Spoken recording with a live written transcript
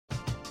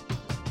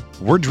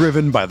We're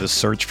driven by the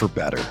search for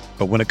better.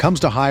 But when it comes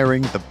to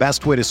hiring, the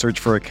best way to search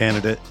for a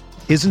candidate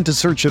isn't to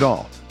search at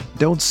all.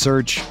 Don't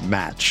search,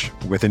 match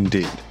with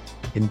Indeed.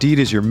 Indeed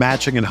is your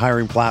matching and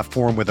hiring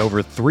platform with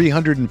over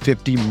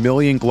 350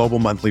 million global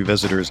monthly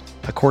visitors,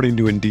 according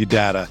to Indeed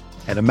data,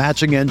 and a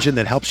matching engine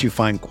that helps you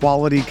find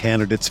quality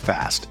candidates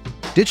fast.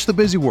 Ditch the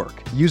busy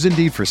work. Use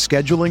Indeed for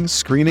scheduling,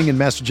 screening, and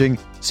messaging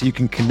so you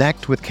can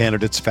connect with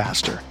candidates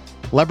faster.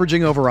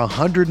 Leveraging over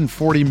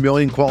 140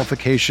 million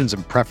qualifications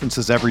and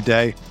preferences every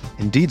day,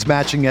 Indeed's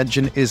matching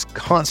engine is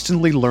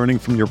constantly learning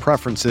from your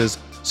preferences,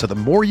 so the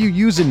more you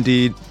use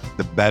Indeed,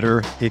 the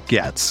better it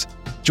gets.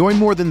 Join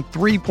more than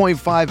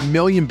 3.5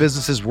 million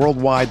businesses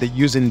worldwide that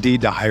use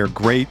Indeed to hire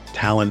great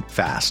talent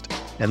fast.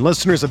 And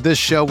listeners of this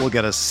show will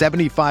get a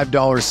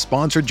 $75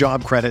 sponsored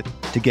job credit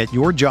to get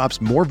your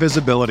jobs more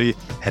visibility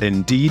at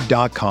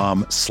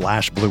Indeed.com/Blue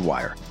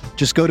Wire.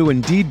 Just go to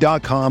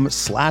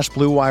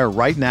Indeed.com/Blue Wire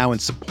right now and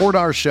support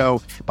our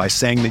show by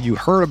saying that you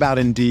heard about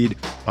Indeed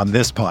on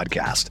this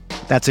podcast.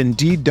 That's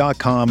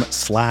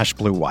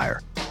Indeed.com/Blue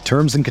Wire.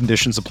 Terms and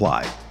conditions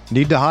apply.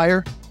 Need to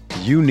hire?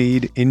 You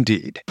need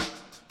Indeed.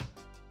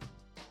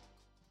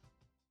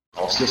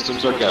 All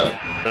systems are go.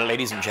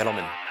 Ladies and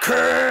gentlemen,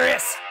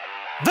 Chris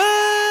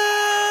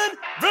Van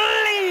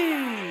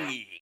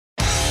Vliet.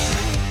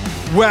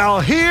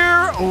 Well,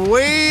 here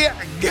we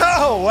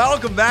go.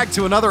 Welcome back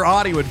to another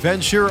audio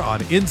adventure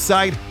on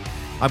Insight.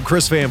 I'm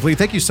Chris Van Vliet.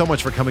 Thank you so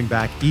much for coming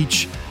back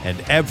each and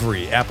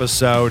every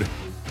episode.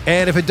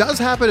 And if it does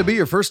happen to be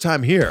your first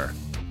time here,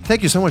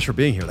 thank you so much for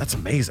being here. That's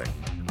amazing.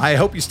 I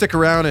hope you stick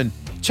around and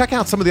check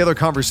out some of the other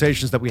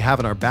conversations that we have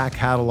in our back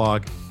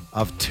catalog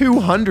of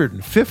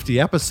 250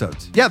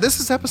 episodes. Yeah, this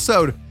is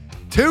episode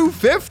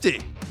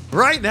 250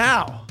 right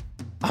now.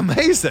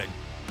 Amazing.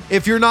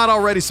 If you're not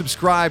already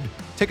subscribed,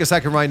 take a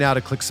second right now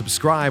to click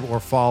subscribe or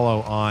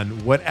follow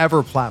on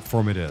whatever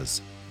platform it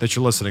is that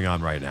you're listening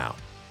on right now.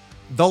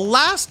 The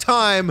last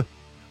time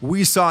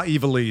we saw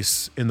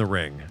Ivelisse in the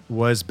ring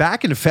was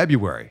back in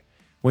February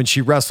when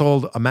she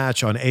wrestled a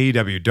match on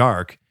AEW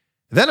Dark.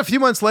 Then a few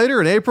months later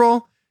in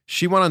April,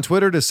 she went on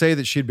Twitter to say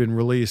that she'd been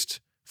released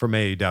from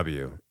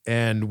AEW.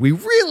 And we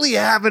really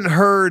haven't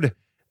heard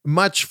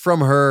much from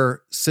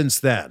her since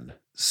then.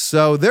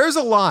 So there's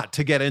a lot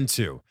to get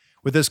into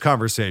with this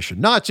conversation,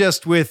 not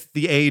just with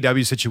the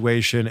AEW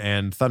situation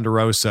and Thunder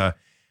Rosa,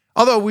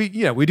 although we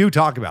do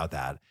talk about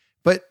that,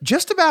 but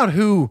just about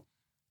who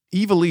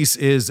Ivelisse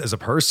is as a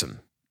person,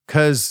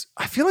 because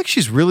I feel like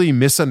she's really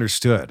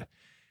misunderstood.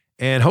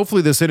 And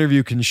hopefully this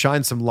interview can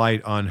shine some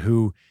light on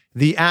who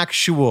the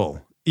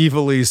actual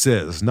Ivelisse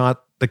is,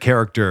 not the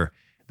character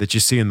that you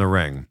see in the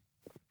ring.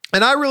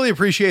 And I really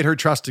appreciate her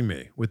trusting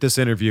me with this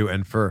interview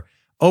and for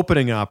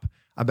opening up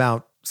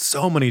about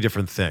so many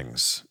different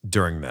things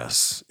during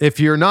this. If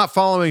you're not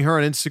following her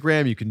on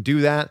Instagram, you can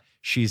do that.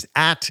 She's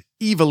at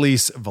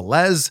Ivelisse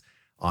Velez.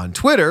 On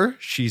Twitter,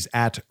 she's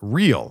at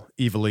Real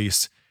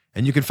Ivelisse.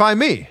 And you can find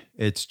me.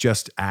 It's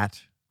just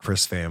at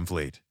Chris Van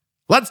Vliet.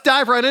 Let's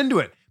dive right into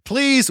it.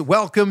 Please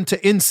welcome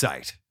to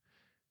Insight,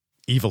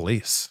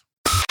 Ivelisse.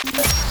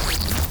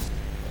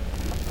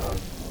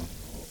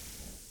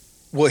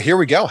 Well, here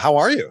we go. How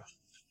are you?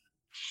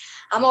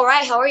 I'm all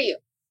right. How are you?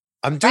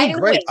 I'm doing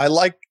great.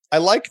 I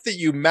like that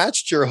you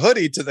matched your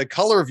hoodie to the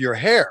color of your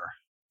hair.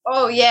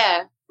 Oh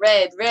yeah,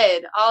 red,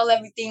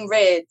 everything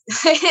red.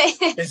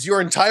 Is your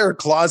entire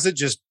closet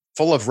just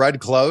full of red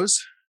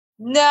clothes?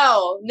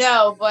 No,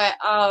 but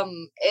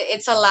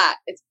it's a lot.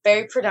 It's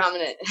very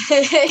predominant.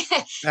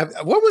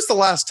 What was the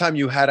last time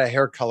you had a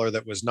hair color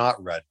that was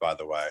not red, by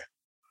the way?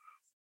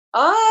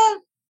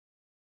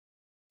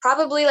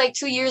 Probably like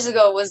 2 years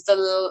ago was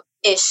when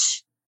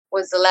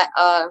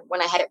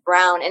I had it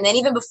brown. And then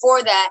even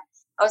before that,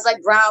 I was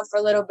like brown for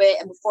a little bit.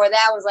 And before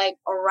that was like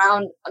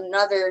around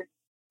another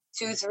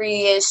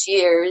 2-3-ish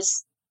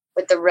years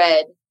with the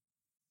red.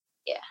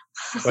 Yeah.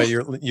 But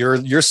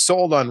you're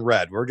sold on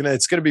red.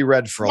 It's gonna be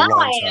red for a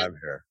long time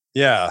here.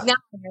 Yeah. No,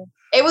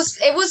 it was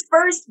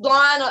first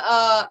blonde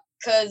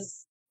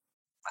because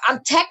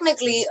I'm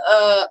technically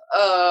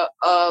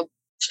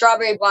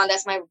strawberry blonde.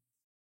 That's my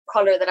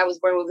color that I was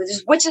born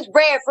with, which is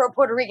rare for a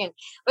Puerto Rican.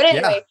 But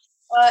anyway,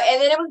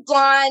 and then it was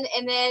blonde,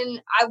 and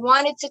then I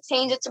wanted to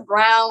change it to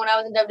brown when I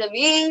was in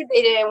WWE.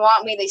 They didn't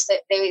want me. They said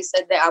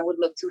that I would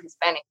look too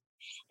Hispanic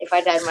if I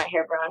dyed my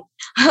hair brown.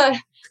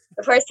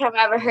 The first time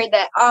I ever heard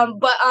that.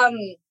 But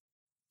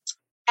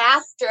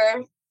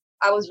after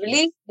I was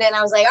released, then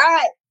I was like, all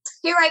right,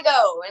 here I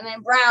go. And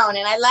then brown.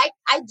 And I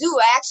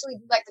actually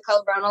do like the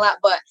color brown a lot,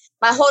 but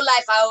my whole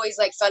life I always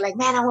like felt like,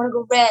 man, I want to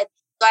go red.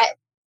 So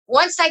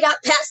once I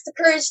got past the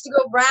courage to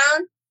go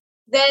brown,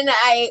 then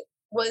I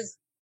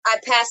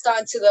passed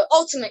on to the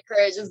ultimate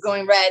courage of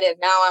going red, and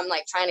now I'm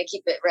like trying to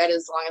keep it red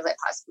as long as I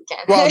possibly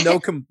can. Well,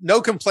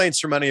 no complaints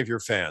from any of your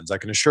fans. I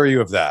can assure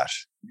you of that.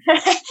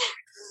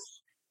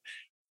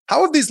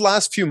 How have these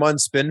last few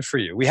months been for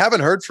you? We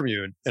haven't heard from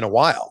you in a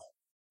while.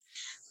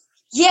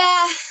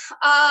 Yeah,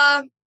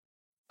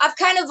 I've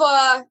kind of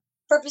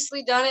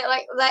purposely done it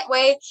like that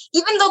way.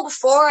 Even though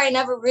before I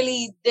never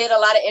really did a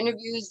lot of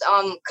interviews,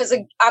 because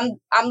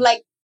I'm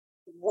like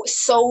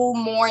so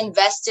more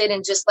invested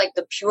in just like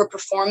the pure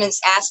performance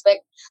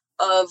aspect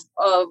of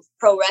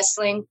pro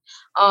wrestling,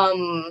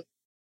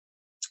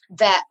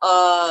 that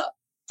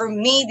for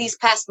me these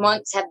past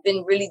months have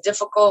been really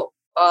difficult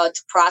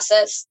to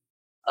process,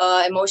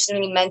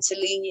 emotionally,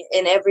 mentally,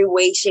 in every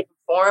way, shape,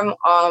 or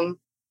form.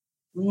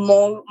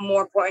 More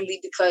importantly,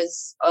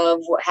 because of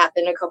what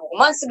happened a couple of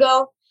months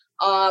ago,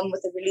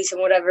 with the release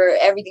and whatever,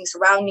 everything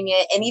surrounding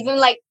it, and even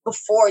like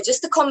before,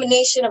 just the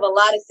combination of a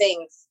lot of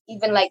things,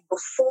 even like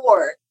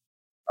before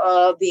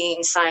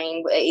being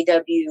signed with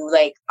AEW,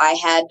 like I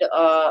had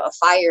a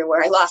fire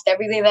where I lost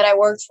everything that I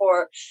worked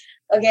for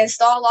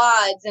against all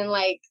odds, and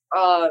like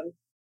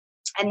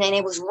and then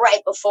it was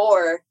right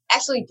before,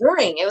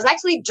 it was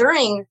actually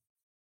during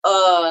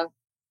I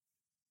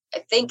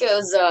think it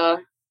was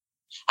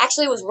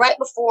actually it was right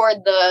before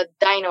the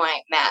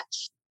Dynamite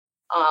match,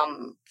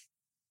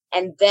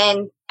 and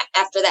then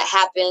after that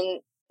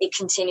happened, it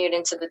continued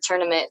into the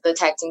tournament, the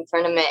tag team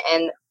tournament,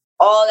 and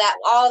all that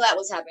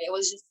was happening. It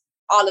was just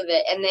all of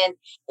it, and then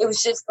it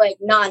was just like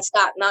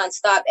nonstop,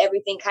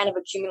 everything kind of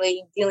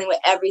accumulating, dealing with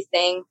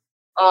everything,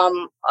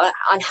 on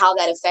how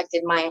that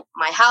affected my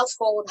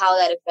household, how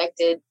that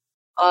affected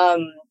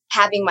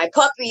having my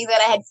puppy that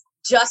I had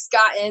just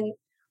gotten,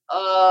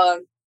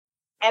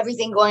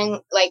 everything going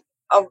like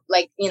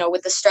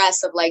with the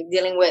stress of like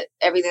dealing with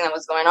everything that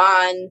was going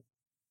on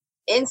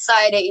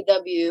inside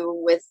AEW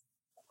with,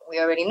 we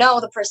already know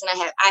the person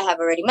I have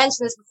already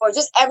mentioned this before,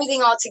 just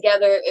everything all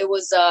together. It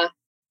was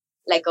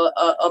like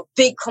a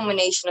big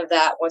culmination of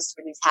that once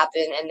the release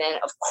happened, and then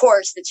of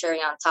course the cherry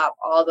on top,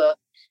 all the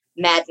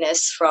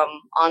madness from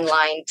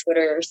online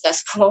Twitter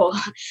cesspool.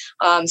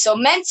 So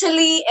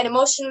mentally and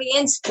emotionally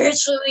and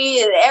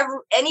spiritually,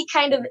 any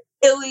kind of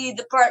illy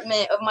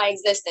department of my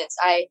existence,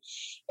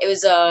 it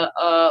was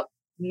a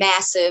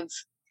massive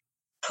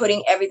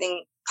putting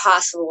everything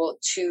possible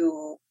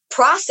to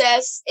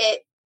process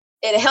it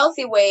in a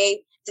healthy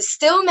way, to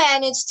still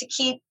manage to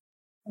keep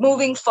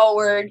moving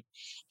forward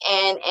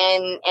and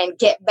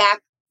get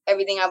back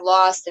everything I've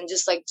lost, and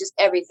just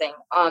everything.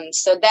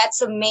 So that's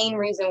the main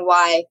reason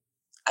why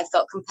I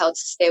felt compelled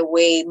to stay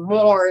away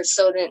more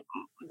so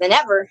than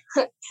ever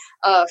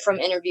from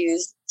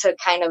interviews, to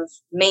kind of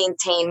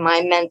maintain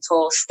my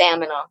mental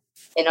stamina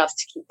enough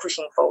to keep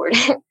pushing forward.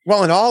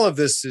 Well, and all of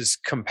this is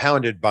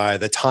compounded by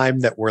the time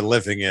that we're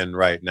living in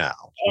right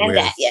now. And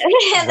that, yeah.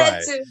 Right.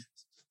 That too.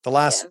 The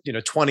last,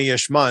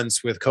 20-ish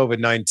months with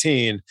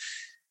COVID-19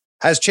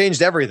 has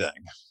changed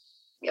everything.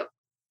 Yep.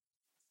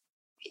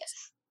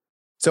 Yes.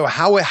 So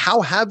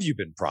how have you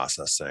been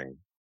processing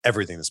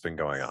everything that's been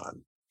going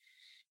on?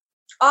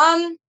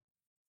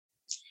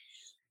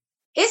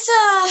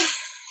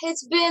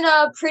 It's been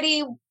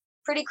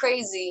pretty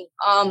crazy.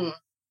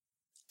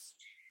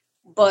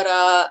 But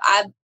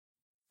I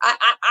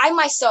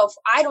myself,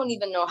 I don't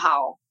even know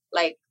how,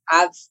 like,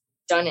 I've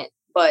done it,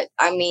 but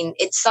I mean,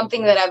 it's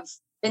something that I've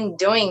been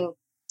doing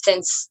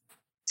since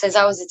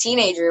I was a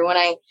teenager, when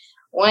I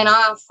went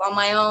off on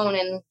my own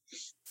and,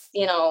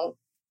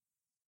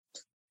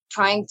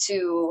 trying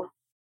to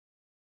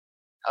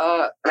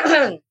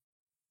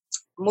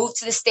move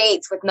to the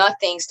States with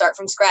nothing, start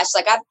from scratch.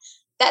 Like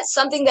that's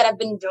something that I've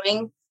been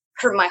doing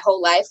for my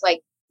whole life,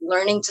 like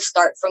learning to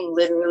start from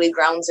literally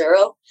ground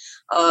zero.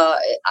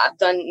 I've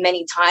done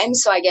many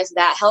times, so I guess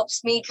that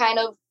helps me kind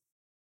of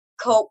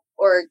cope,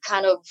 or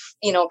kind of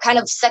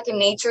second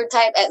nature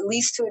type, at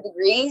least to a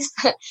degree.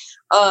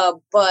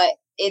 But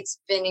it's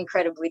been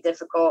incredibly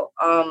difficult.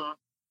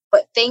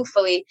 But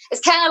thankfully,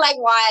 it's kind of like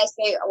why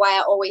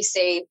I always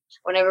say,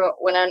 whenever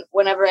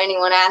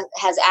anyone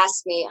has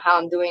asked me how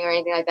I'm doing or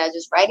anything like that,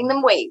 just riding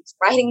them waves,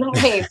 riding them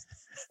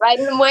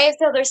waves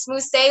till they're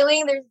smooth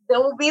sailing. There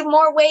will be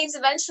more waves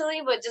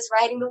eventually, but just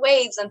riding the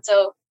waves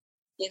until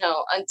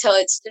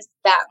it's just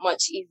that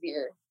much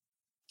easier.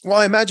 Well,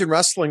 I imagine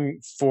wrestling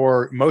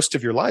for most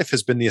of your life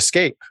has been the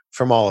escape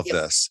from all of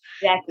this.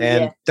 Exactly,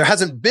 and there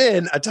hasn't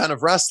been a ton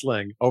of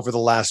wrestling over the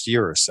last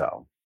year or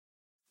so.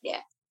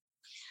 Yeah.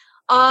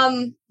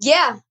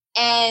 Yeah.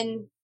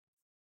 And,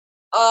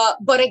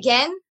 but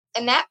again,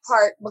 in that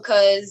part,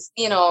 because,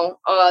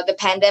 the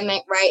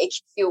pandemic, right, it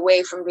keeps you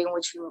away from doing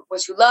what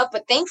you love.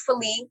 But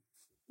thankfully,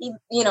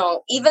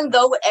 even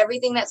though with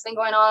everything that's been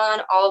going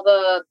on, all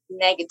the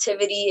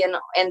negativity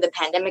and the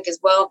pandemic as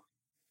well,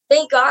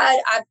 thank God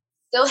I've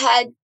still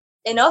had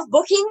enough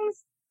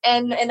bookings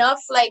and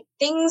enough like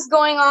things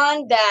going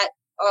on that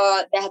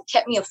have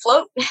kept me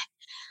afloat.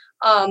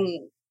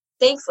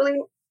 Thankfully.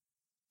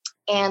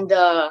 And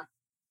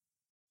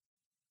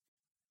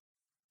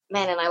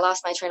man, and I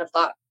lost my train of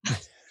thought.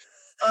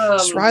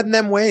 Just riding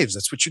them waves.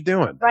 That's what you're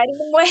doing. Riding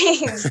them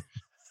waves.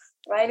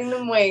 Riding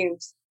them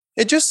waves.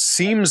 It just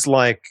seems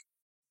like,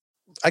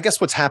 I guess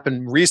what's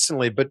happened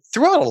recently, but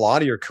throughout a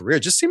lot of your career,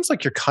 it just seems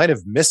like you're kind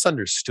of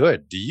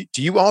misunderstood. Do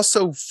you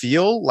also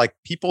feel like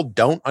people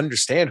don't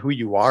understand who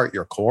you are at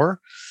your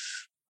core?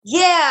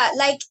 Yeah,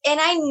 like,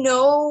 and I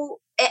know,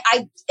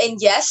 and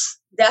yes,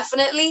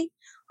 definitely.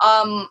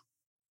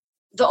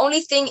 The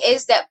only thing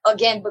is that,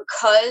 again,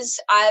 because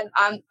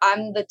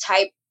I'm the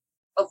type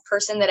of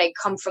person that I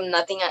come from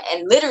nothing,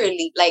 and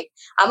literally, like,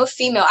 I'm a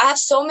female. I have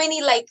so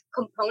many like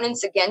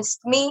components against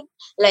me,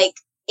 like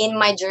in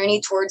my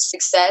journey towards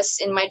success,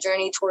 in my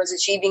journey towards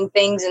achieving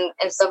things and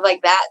stuff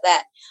like that,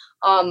 that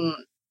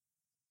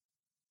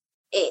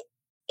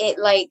it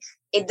like,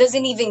 it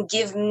doesn't even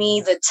give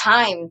me the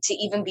time to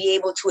even be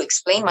able to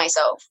explain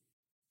myself,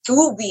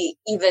 to be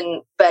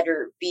even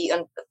better,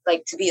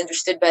 like to be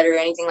understood better or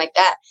anything like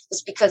that.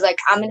 Just because like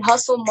I'm in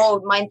hustle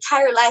mode. My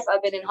entire life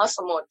I've been in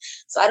hustle mode.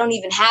 So I don't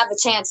even have a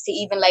chance to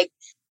even like,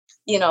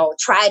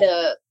 try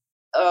to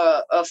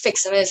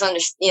fix a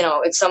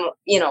misunderstanding, it's some,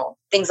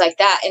 things like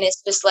that. And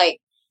it's just like,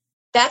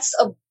 that's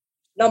a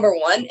number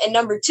one. And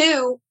number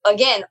two,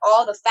 again,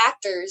 all the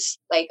factors,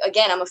 like,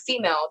 again, I'm a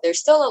female. There's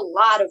still a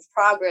lot of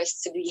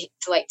progress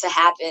to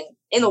happen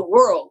in the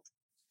world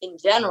in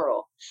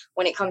general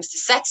when it comes to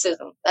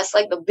sexism. That's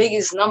like the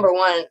biggest number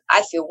one,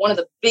 I feel, one of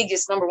the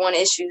biggest number one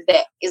issues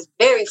that is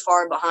very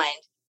far behind.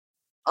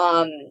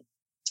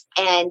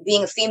 And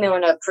being a female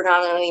in a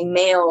predominantly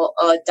male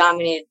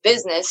dominated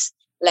business,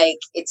 like,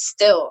 it's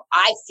still,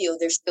 I feel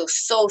there's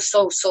still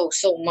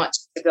so much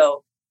to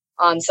go.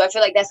 So I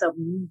feel like that's a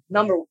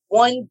number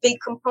one big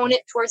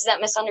component towards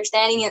that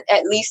misunderstanding,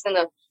 at least in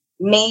the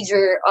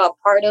major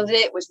part of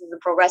it, which is the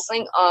pro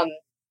wrestling.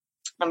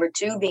 Number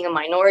two, being a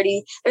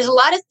minority. There's a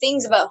lot of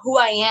things about who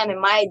I am and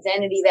my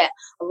identity that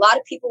a lot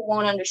of people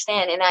won't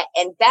understand. And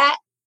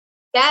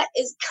that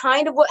is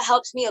kind of what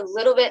helps me a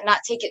little bit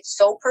not take it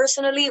so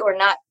personally, or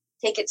not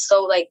take it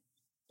so like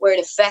where it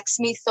affects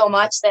me so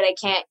much that I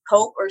can't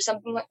cope or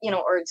something,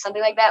 or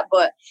something like that.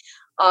 But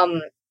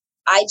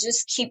I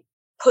just keep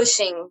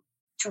pushing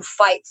to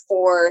fight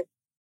for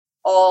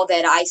all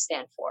that I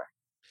stand for.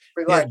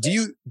 Yeah.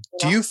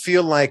 Do you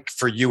feel like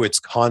for you it's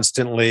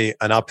constantly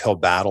an uphill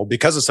battle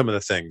because of some of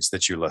the things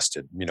that you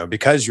listed,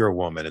 because you're a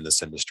woman in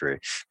this industry,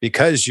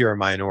 because you're a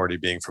minority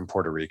being from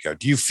Puerto Rico?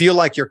 Do you feel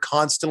like you're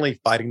constantly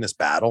fighting this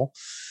battle?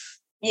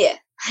 Yeah.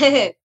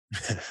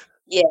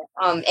 Yeah.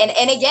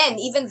 And again,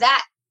 even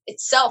that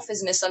itself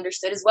is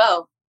misunderstood as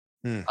well.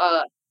 In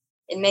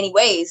many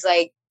ways,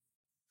 like,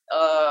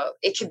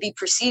 it could be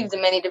perceived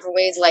in many different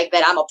ways, like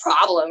that I'm a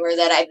problem or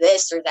that I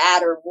this or that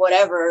or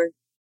whatever,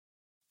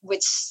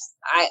 which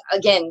I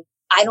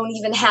don't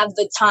even have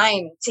the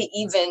time to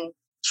even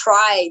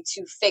try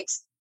to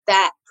fix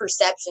that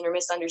perception or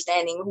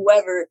misunderstanding,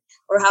 whoever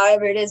or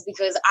however it is,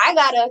 because I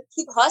gotta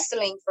keep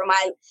hustling for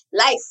my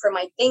life, for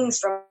my things,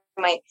 for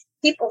my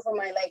people, for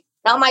my, like,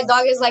 now my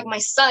dog is like my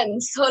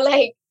son. So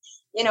like,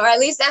 or at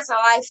least that's how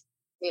I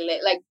feel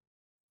it. Like,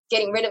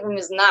 getting rid of him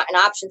is not an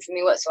option for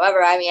me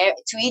whatsoever. I mean,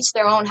 to each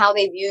their own how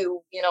they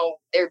view,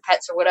 their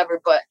pets or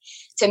whatever. But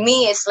to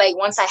me, it's like,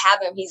 once I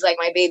have him, he's like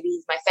my baby,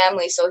 he's my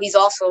family. So he's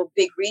also a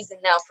big reason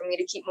now for me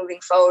to keep moving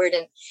forward.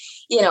 And,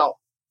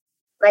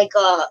 like,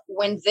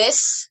 when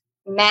this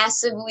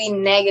massively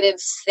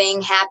negative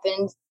thing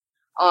happened,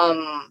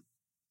 I'm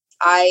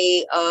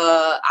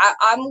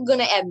going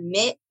to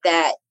admit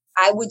that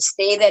I would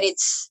say that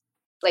it's,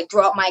 like,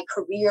 throughout my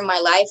career, my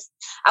life,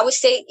 I would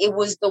say it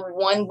was the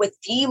one with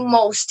the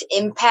most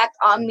impact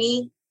on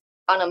me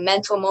on a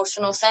mental,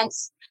 emotional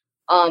sense.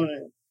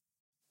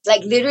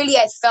 Like, literally,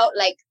 I felt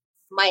like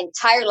my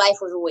entire life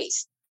was a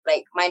waste.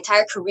 Like, my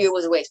entire career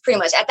was a waste, pretty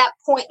much. At that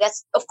point,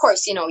 that's, of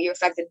course, you're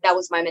affected. That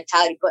was my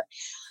mentality. But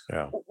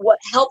what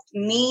helped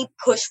me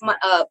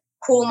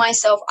pull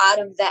myself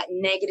out of that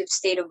negative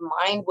state of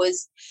mind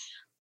was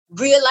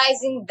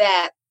realizing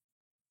that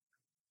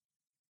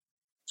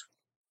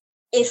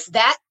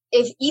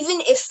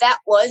even if that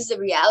was the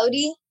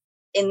reality,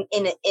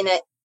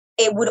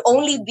 it would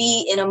only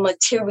be in a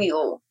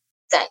material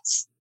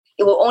sense.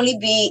 It will only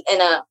be in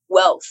a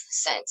wealth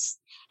sense.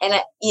 And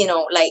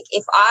like,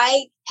 if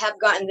I have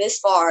gotten this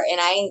far and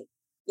I,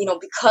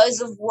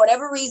 because of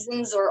whatever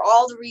reasons or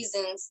all the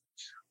reasons,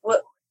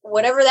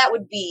 whatever that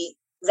would be,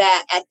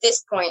 that at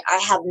this point I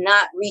have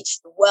not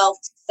reached the wealth,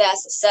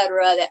 success,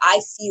 etc., that I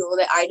feel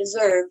that I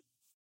deserve,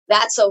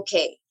 that's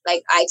okay.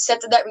 Like, I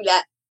accepted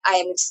that I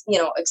am,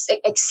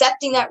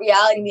 accepting that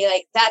reality and be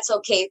like, that's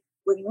okay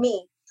with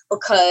me,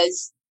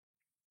 because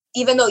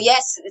even though,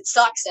 yes, it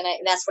sucks and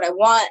that's what I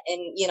want,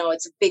 and,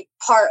 it's a big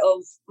part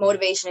of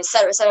motivation, et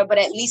cetera, but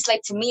at least,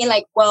 like, to me,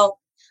 like, well,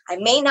 I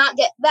may not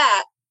get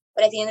that,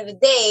 but at the end of the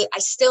day, I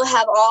still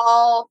have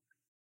all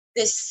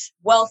this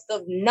wealth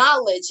of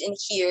knowledge in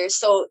here.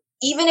 So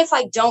even if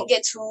I don't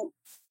get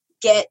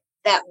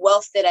that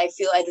wealth that I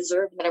feel I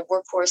deserve, that I've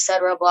worked for, et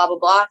cetera, blah, blah,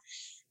 blah,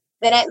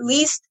 then at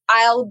least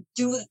I'll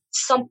do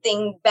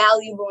something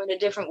valuable in a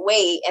different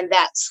way. And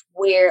that's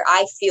where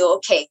I feel,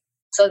 okay,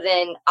 so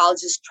then I'll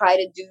just try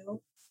to do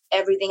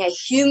everything I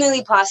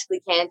humanly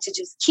possibly can to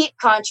just keep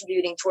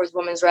contributing towards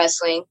women's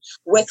wrestling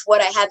with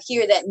what I have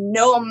here that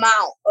no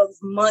amount of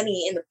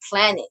money in the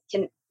planet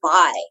can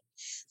buy.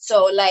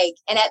 So, like,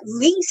 and at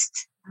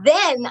least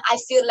then I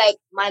feel like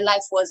my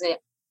life wasn't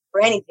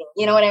for anything.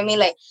 You know what I mean?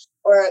 Like,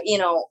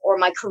 or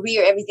my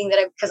career, everything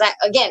that because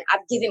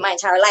I've given my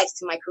entire life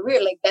to my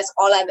career. Like, that's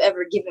all I've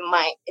ever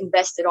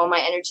invested all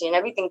my energy and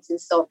everything to.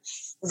 So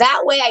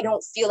that way I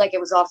don't feel like it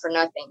was all for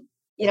nothing.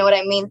 You know what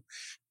I mean?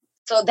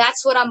 So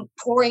that's what I'm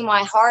pouring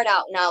my heart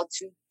out now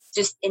to,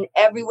 just in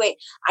every way.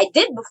 I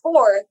did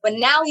before, but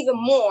now even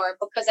more,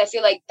 because I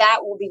feel like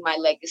that will be my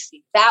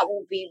legacy. That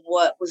will be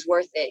what was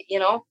worth it, you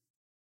know?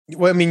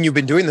 Well, I mean, you've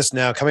been doing this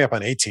now coming up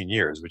on 18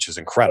 years, which is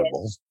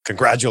incredible. Yes.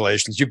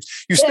 Congratulations.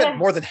 You spent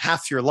more than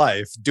half your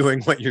life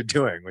doing what you're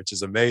doing, which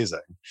is amazing.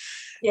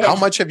 Yeah. How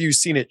much have you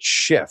seen it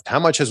shift? How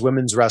much has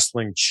women's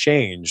wrestling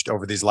changed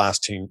over these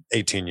last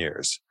 18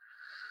 years?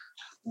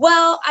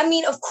 Well, I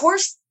mean, of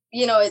course,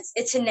 you know,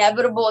 it's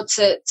inevitable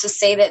to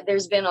say that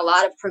there's been a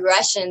lot of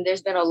progression.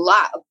 There's been a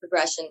lot of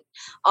progression.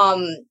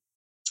 The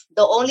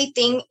only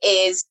thing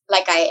is,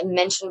 like I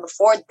mentioned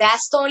before,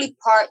 that's the only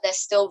part that's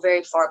still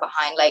very far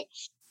behind. Like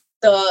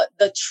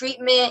the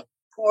treatment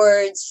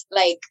towards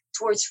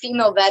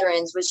female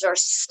veterans, which are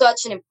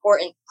such an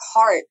important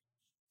part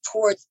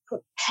towards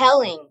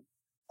propelling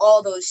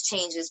all those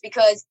changes,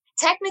 because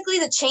technically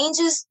the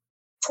changes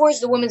towards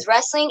the women's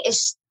wrestling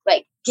is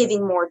like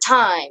giving more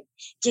time,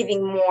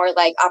 giving more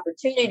like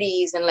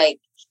opportunities, and like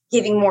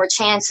giving more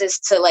chances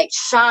to like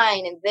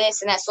shine and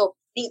this and that. So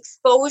the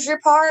exposure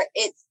part,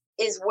 it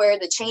is where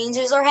the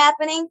changes are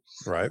happening.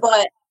 Right.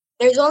 But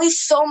there's only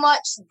so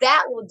much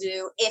that will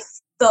do if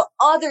the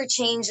other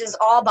changes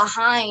all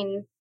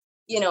behind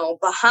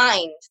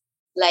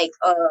like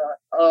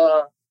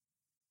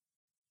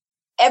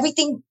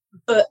everything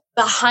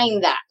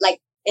behind that, like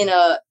in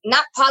a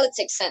not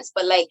politics sense,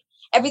 but like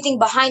everything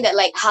behind that,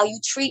 like how you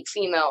treat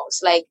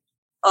females, like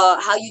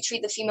how you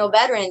treat the female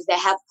veterans that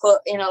have put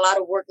in a lot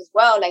of work as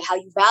well, like how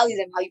you value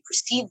them, how you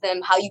perceive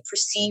them, how you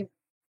perceive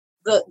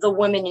the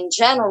women in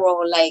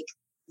general, like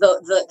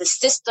the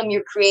system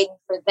you're creating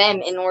for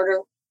them in order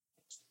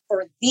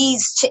for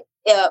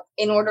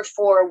in order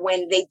for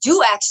when they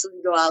do actually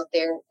go out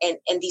there and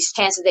these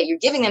chances that you're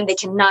giving them, they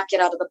can knock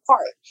it out of the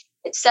park,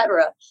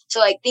 etc.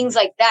 So like things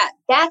like that,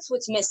 that's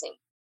what's missing.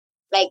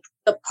 Like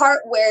the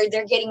part where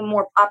they're getting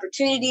more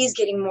opportunities,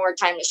 getting more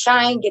time to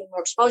shine, getting more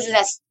exposure,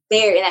 that's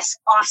there, and that's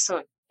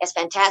awesome. That's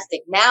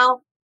fantastic.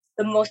 Now,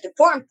 the most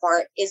important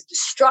part is the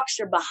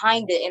structure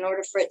behind it in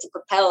order for it to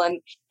propel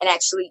and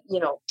actually,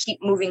 you know, keep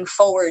moving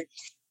forward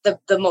the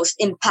most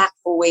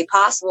impactful way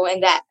possible.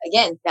 And that,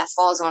 again, that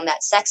falls on that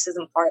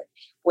sexism part,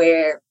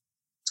 where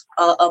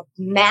a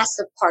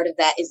massive part of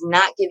that is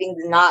not giving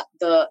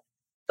the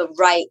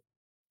right,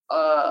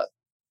 I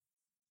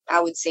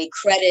would say,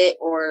 credit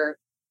or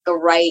the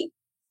right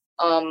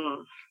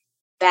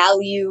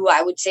value,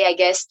 I would say, I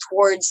guess,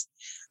 towards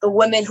the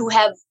women who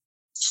have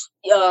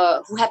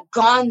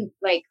gone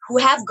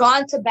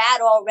to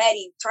bat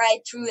already, tried,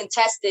 true, and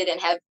tested, and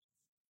have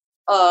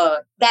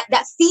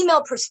that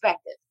female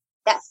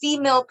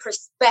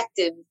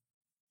perspective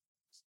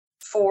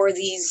for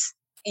these,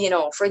 you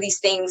know, for these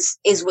things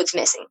is what's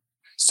missing.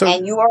 So,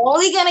 and you are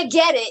only gonna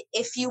get it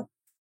if you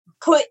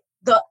put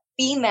the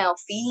female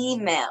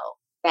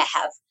that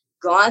have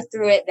gone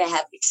through it, that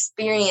have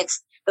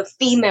experienced the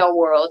female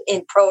world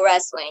in pro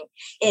wrestling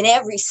in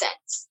every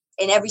sense.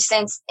 And I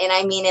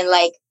mean, in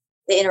like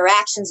the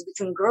interactions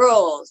between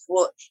girls,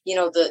 well, you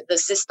know, the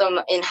system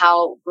in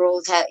how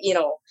girls have, you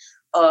know,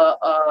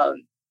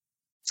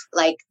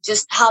 like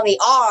just how they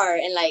are,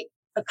 and like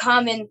the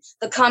common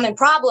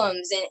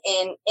problems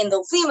in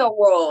the female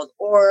world,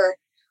 or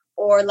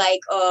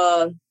like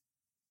or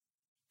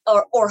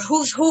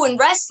who's who in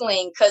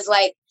wrestling, because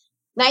like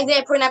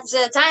 99.9% of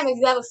the time, if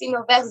you have a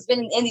female vet who's been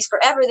in the indies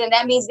forever, then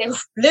that means they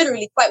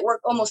literally quite work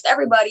almost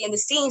everybody in the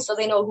scene, so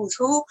they know who's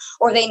who,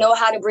 or they know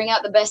how to bring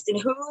out the best in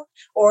who,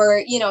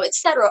 or, you know,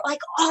 etc. Like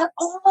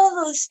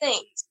all those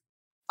things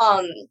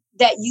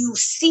that you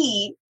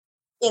see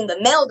in the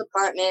male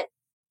department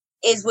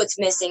is what's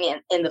missing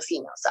in the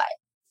female side.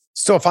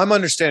 So if I'm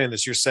understanding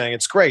this, you're saying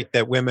it's great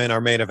that women are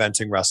main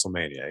eventing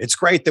WrestleMania. It's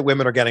great that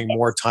women are getting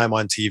more time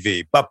on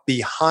TV, but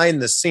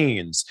behind the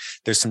scenes,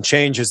 there's some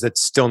changes that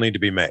still need to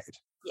be made.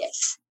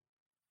 Yes,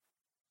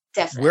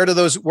 definitely.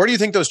 Where do you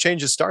think those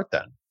changes start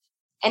then?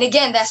 And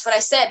again, that's what I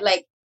said,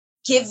 like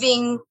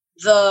giving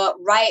the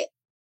right,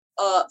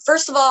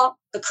 first of all,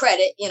 the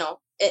credit, you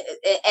know,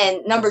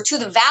 and number two,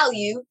 the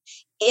value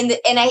and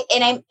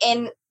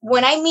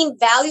when I mean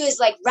value is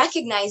like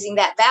recognizing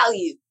that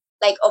value,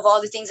 like of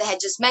all the things I had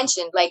just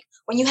mentioned. Like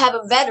when you have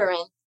a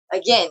veteran,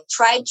 again,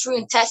 tried, true,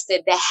 and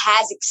tested, that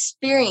has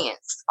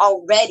experience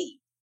already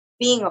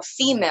being a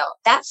female,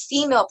 that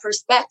female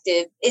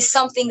perspective is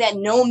something that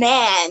no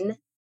man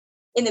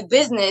in the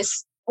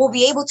business will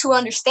be able to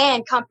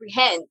understand,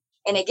 comprehend.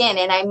 And again,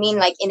 and I mean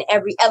like in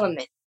every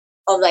element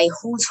of like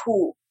who's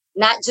who,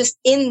 not just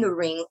in the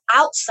ring,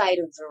 outside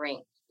of the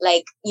ring,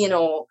 like, you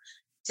know,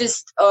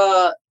 just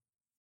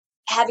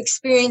have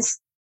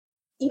experience,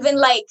 even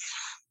like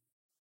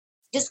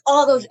just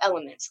all those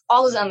elements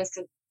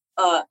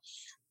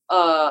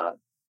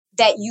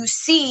that you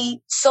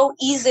see so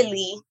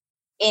easily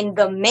in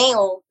the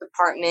male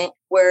department,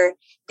 where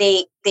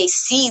they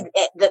see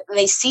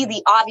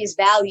the obvious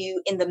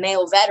value in the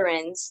male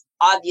veterans,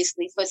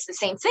 obviously, so it's the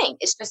same thing.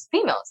 It's just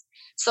females.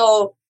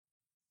 So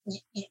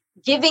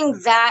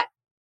giving that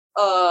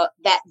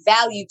that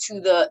value to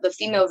the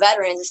female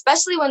veterans,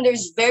 especially when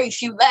there's very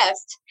few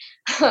left.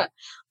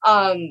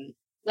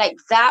 Like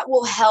that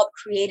will help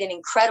create an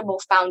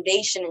incredible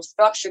foundation and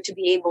structure to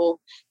be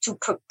able to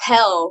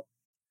propel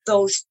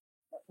those.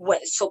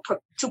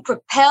 To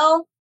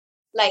propel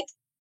like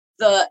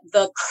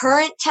the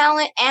current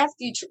talent and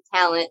future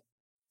talent,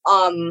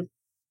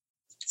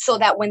 so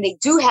that when they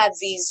do have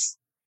these,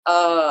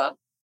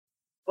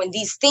 when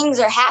these things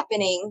are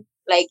happening,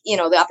 like, you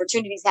know, the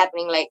opportunities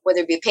happening, like whether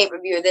it be a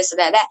pay-per-view or this or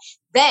that,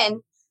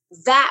 then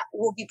that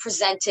will be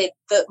presented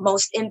the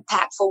most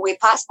impactful way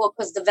possible,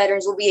 because the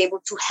veterans will be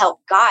able to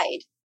help guide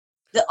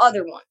the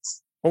other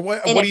ones. Well,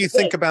 what do you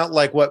think about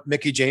like what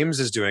Mickie James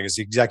is doing as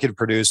the executive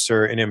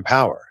producer in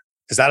Empower?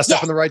 Is that a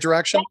step in the right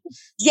direction?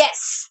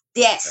 Yes,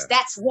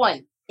 that's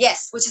one.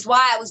 Yes, which is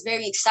why I was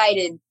very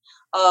excited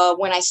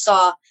when I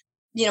saw,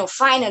 you know,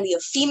 finally a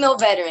female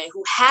veteran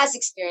who has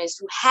experience,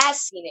 who has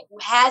seen it, who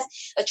has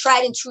a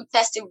tried and true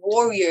tested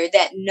warrior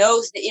that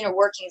knows the inner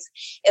workings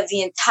of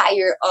the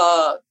entire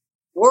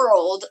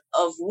world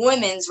of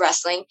women's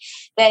wrestling.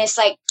 Then it's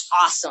like,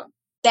 awesome.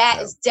 That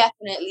is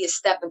definitely a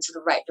step into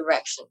the right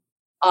direction.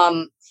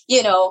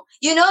 You know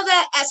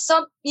that at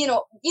some, you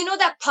know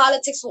that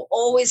politics will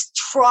always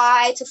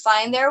try to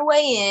find their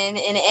way in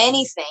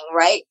anything,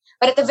 right?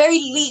 But at the very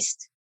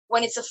least,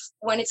 when it's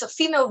a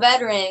female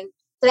veteran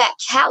to that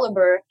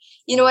caliber,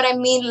 you know what I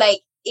mean?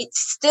 Like, it's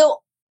still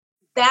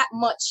that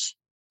much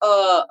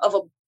of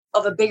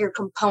a bigger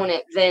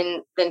component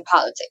than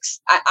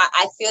politics.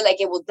 I feel like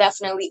it will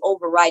definitely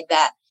override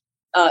that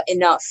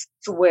enough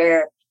to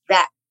where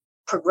that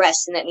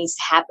progression that needs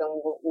to happen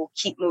will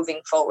keep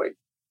moving forward.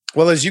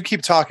 Well, as you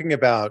keep talking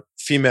about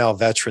female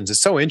veterans, it's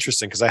so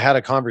interesting because I had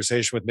a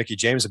conversation with Mickie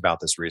James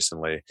about this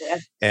recently. Yeah.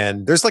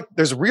 And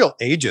there's real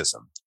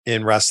ageism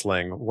in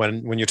wrestling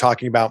when you're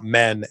talking about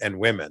men and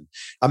women.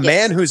 A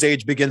man whose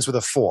age begins with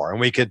a 4, and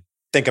we could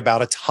think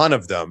about a ton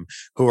of them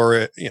who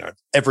are, you know,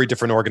 every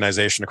different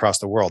organization across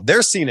the world.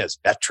 They're seen as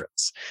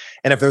veterans.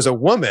 And if there's a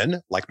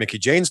woman like Mickie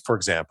James, for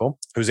example,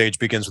 whose age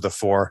begins with a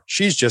 4,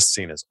 she's just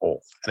seen as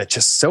old. And it's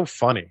just so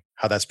funny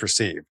how that's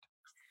perceived.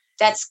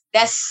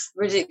 That's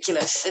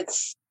ridiculous.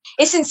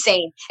 It's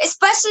insane.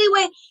 Especially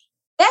when,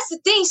 that's the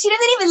thing, she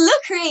doesn't even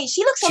look her age.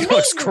 She looks amazing. She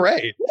looks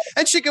great.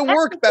 And she can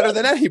work better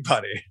than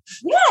anybody.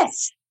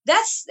 Yes.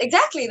 That's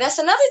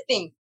another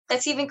thing.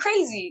 That's even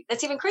crazy.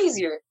 That's even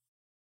crazier.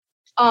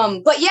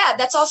 But yeah,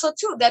 that's also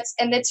true. That's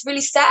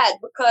really sad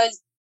because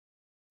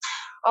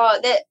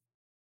that,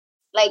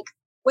 like,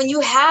 when you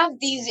have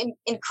these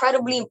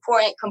incredibly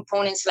important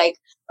components, like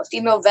a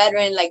female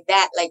veteran like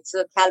that, like to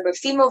the caliber,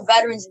 female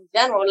veterans in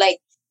general, like,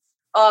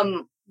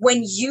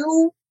 when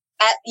you,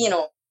 you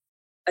know,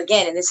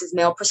 again, and this is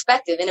male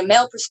perspective, in a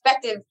male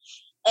perspective,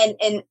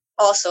 and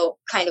also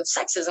kind of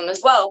sexism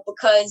as well,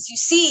 because you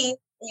see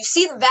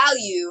the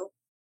value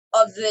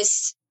of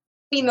this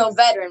female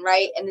veteran,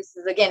 right? And this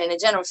is, again, in a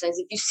general sense,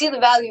 if you see the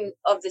value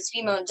of this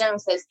female in general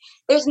sense,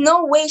 there's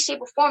no way, shape,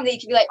 or form that you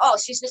can be like, oh,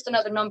 she's just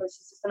another number,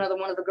 she's just another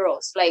one of the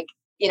girls, like,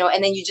 you know,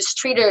 and then you just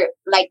treat her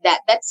like that.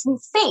 That's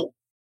insane.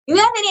 You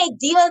have any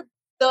idea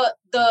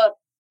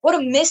what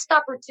a missed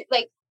opportunity,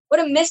 like, what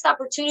a missed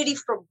opportunity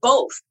for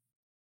both?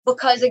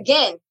 Because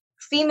again,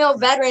 female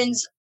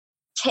veterans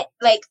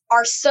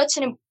are such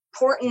an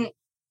important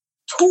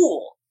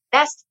tool.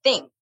 That's the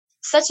thing.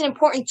 Such an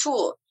important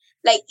tool.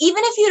 Like,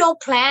 even if you don't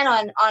plan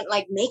on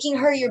like making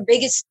her your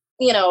biggest,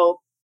 you know,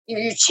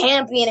 your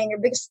champion and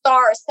your biggest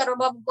star, et cetera,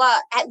 blah, blah, blah,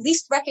 at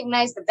least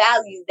recognize the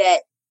value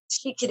that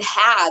she could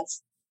have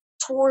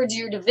towards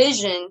your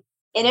division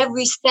in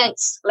every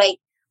sense. Like,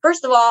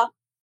 first of all,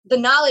 the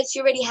knowledge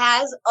she already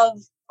has of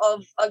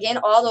again,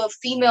 all the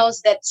females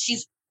that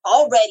she's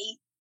already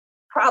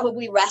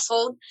probably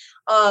wrestled,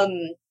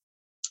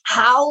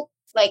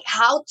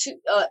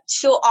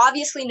 she'll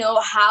obviously know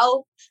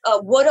how,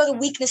 what are the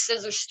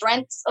weaknesses or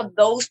strengths of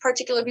those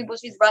particular people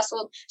she's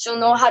wrestled. She'll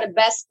know how to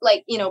best,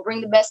 like, you know,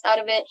 bring the best out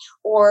of it,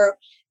 or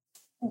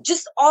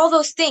just all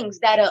those things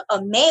that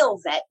a male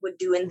vet would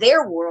do in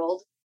their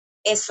world.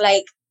 It's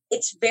like,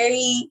 it's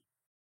very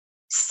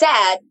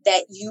sad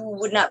that you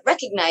would not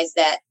recognize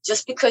that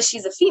just because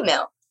she's a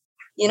female.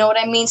 You know what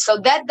I mean? So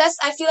that's,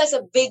 I feel that's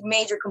a big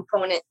major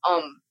component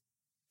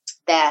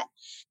that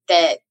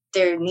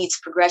there needs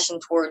progression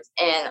towards.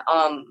 And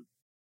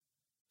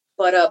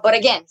but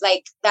again,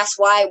 like, that's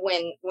why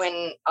when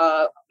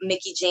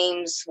Mickie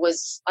James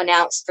was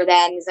announced for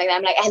that, and it's like,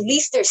 I'm like, at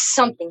least there's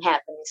something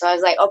happening. So I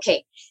was like,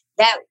 okay,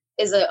 that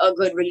is a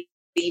good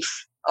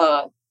relief.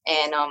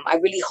 And I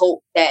really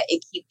hope that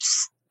it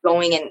keeps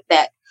going, and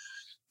that,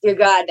 dear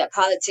God, that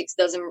politics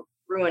doesn't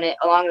ruin it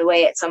along the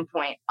way at some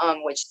point,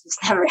 which just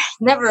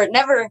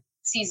never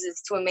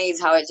ceases to amaze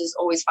how it just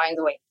always finds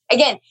a way.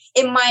 Again,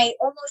 in my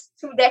almost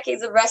 2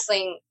 decades of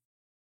wrestling,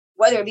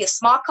 whether it be a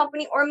small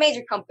company or a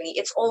major company,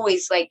 it's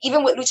always like,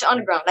 even with Lucha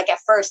Underground, like, at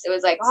first it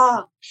was like,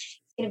 oh,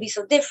 it's gonna be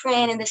so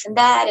different and this and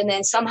that, and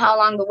then somehow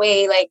along the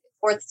way, like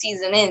 4th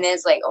season in,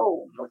 it's like,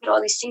 oh, look at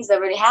all these things that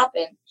already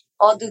happened.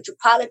 all due to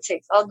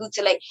politics, all due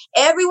to like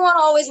everyone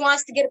always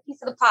wants to get a piece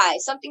of the pie.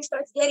 Something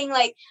starts getting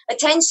like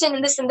attention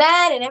and this and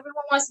that, and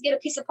everyone wants to get a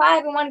piece of pie.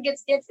 Everyone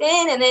gets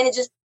in, and then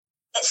it's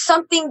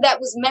something that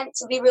was meant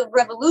to be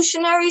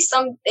revolutionary.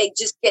 It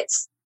just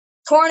gets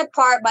torn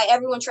apart by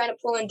everyone trying to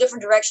pull in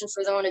different directions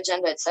for their own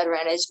agenda, etc.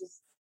 And it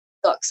just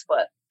sucks.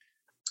 But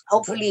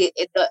hopefully,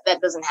 that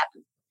doesn't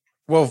happen.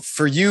 Well,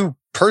 for you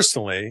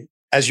personally,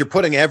 as you're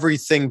putting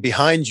everything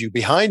behind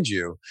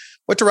you,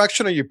 what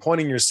direction are you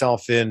pointing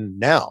yourself in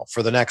now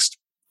for the next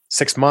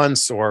 6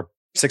 months or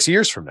 6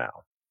 years from now?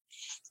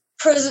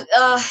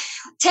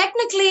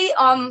 Technically,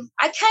 I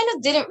kind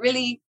of didn't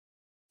really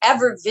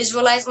ever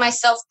visualize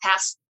myself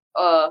past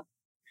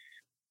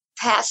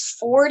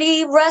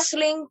 40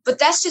 wrestling, but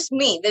that's just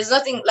me. There's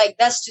nothing like,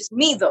 that's just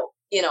me though,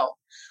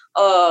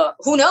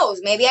 who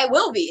knows? Maybe I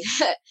will be.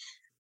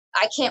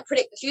 I can't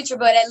predict the future,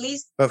 but at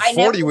least. But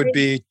 40 would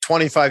be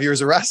 25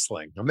 years of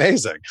wrestling.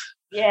 Amazing.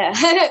 Yeah.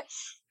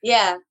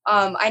 Yeah.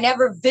 I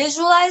never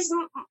visualized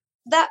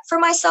that for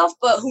myself,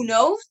 but who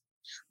knows?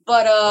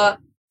 But,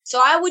 so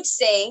I would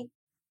say,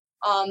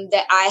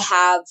 that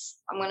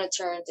I'm going to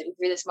turn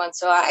 33 this month.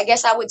 So I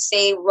guess I would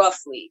say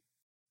roughly,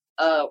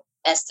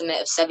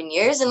 estimate of 7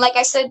 years. And like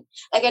I said,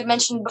 like I'd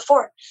mentioned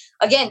before,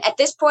 again, at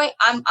this point,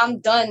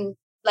 I'm done.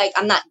 Like,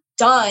 I'm not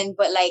done,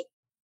 but like,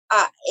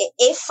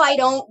 if I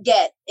don't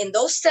get in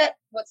what's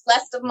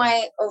left of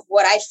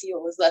what I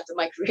feel is left of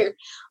my career,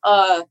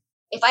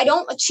 if I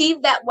don't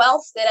achieve that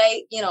wealth that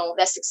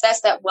that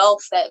success, that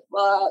wealth that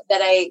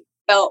I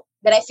feel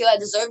I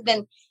deserve,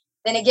 then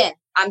again,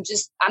 I'm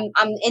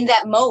in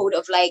that mode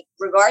of like,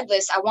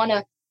 regardless, I want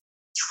to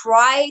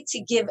try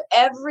to give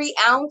every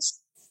ounce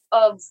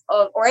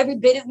or every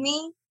bit of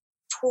me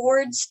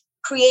towards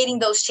creating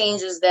those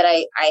changes that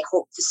I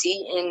hope to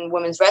see in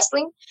women's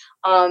wrestling,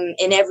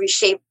 in every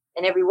shape,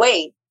 in every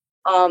way.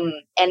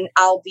 And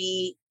I'll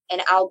be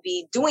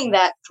doing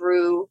that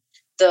through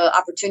the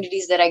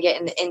opportunities that I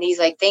get in these,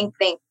 like, thank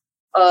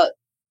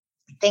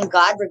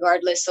God,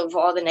 regardless of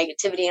all the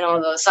negativity and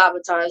all the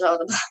sabotage, all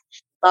the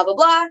blah, blah,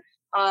 blah.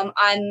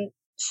 I'm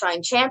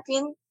Shrine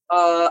Champion.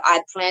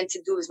 I plan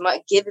to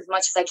give as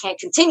much as I can,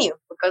 continue,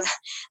 because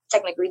I've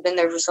technically been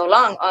there for so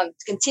long,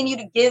 continue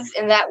to give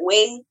in that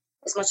way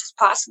as much as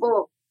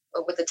possible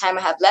with the time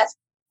I have left.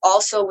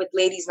 Also with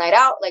Ladies Night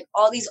Out, like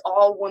all these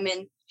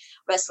all-women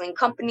wrestling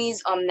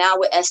companies, now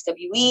with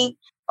SWE,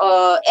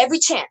 every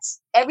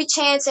chance, every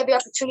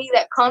opportunity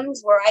that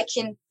comes where I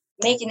can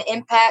make an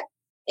impact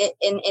in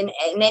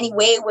any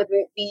way, whether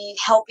it be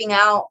helping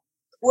out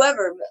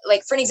whoever.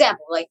 Like, for an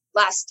example, like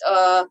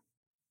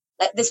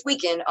this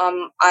weekend,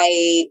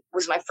 I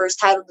was my first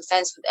title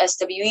defense with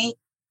SWE,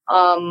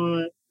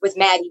 with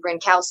Maddie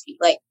Brankowski.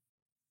 Like,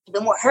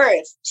 been with her,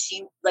 if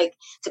she like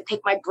to pick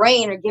my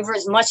brain or give her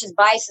as much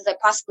advice as I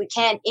possibly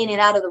can in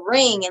and out of the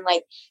ring, and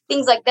like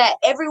things like that,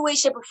 every way,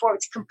 shape, or form,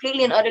 to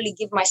completely and utterly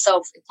give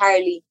myself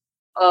entirely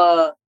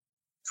to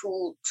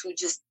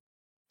just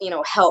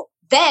help.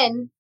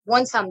 Then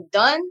once I'm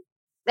done,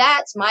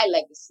 that's my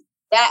legacy.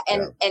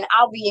 And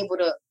I'll be able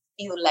to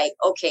feel like,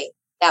 okay,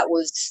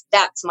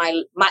 that's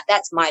my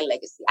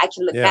legacy. I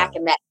can look back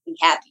and that and be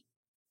happy.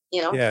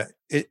 Yeah.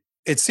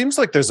 It seems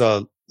like there's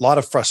a lot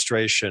of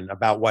frustration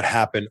about what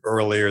happened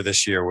earlier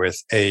this year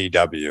with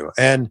AEW.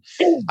 And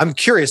I'm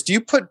curious, do you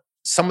put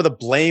some of the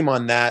blame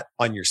on that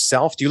on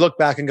yourself? Do you look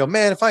back and go,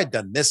 man, if I had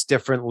done this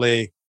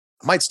differently,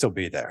 I might still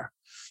be there?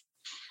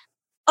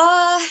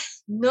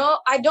 No,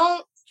 I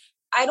don't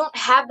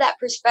have that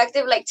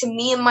perspective. Like, to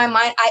me, in my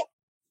mind,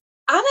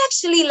 I'm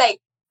actually like,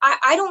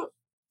 I don't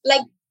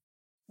like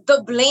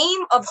the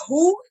blame of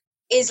who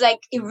is like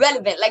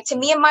irrelevant. Like, to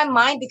me, in my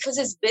mind, because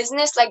it's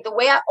business, like the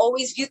way I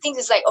always view things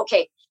is like,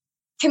 okay,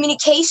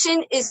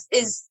 communication is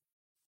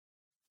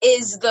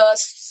the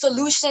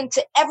solution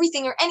to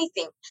everything or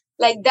anything.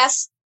 Like,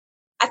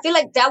 I feel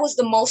like that was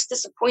the most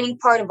disappointing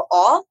part of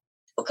all,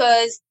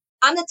 because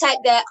I'm the type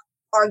that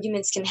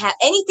arguments can happen,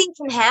 anything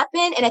can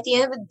happen, and at the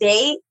end of the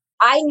day,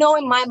 I know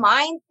in my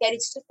mind that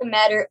it's just a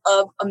matter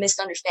of a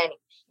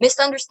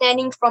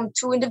misunderstanding from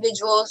two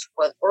individuals,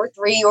 or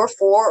three or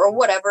four or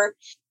whatever.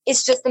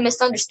 It's just a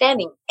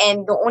misunderstanding,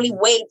 and the only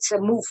way to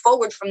move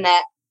forward from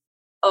that,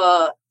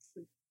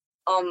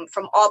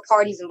 from all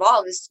parties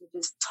involved, is to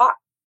just talk.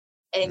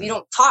 And if you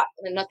don't talk,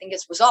 then nothing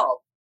gets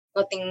resolved.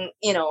 Nothing,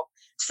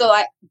 So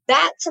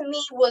that to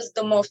me was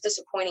the most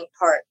disappointing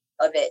part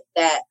of it,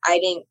 that I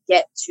didn't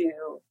get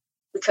to,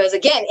 because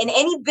again, in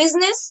any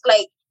business,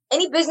 like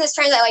any business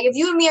turns out, like if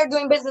you and me are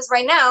doing business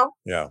right now,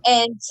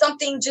 and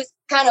something just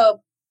kind of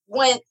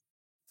went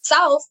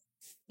south,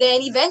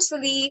 then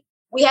eventually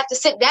we have to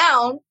sit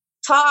down,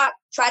 talk,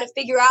 try to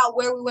figure out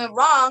where we went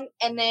wrong,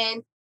 and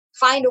then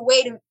find a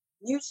way to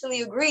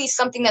mutually agree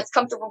something that's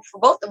comfortable for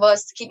both of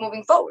us to keep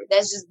moving forward.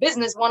 That's just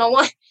business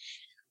 101,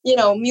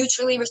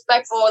 mutually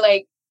respectful,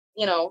 like,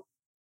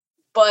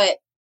 but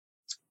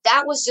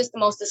that was just the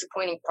most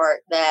disappointing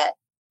part, that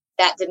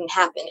didn't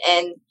happen.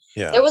 And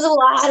there was a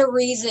lot of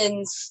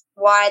reasons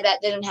why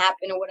that didn't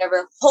happen or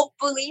whatever.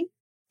 Hopefully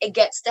it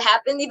gets to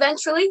happen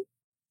eventually.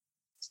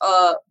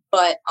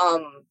 But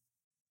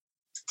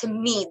to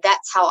me,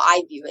 that's how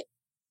I view it.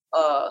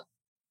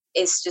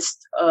 It's just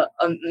a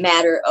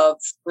matter of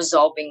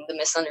resolving the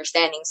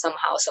misunderstanding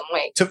somehow, some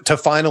way. To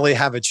finally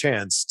have a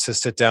chance to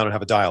sit down and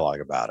have a dialogue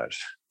about it.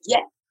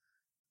 Yeah.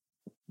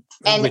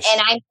 And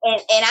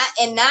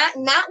not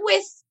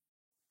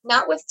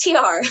with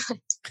TR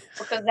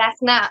because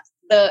that's not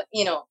the,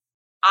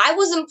 I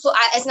wasn't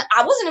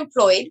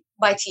employed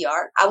by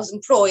TR. I was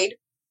employed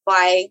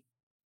by,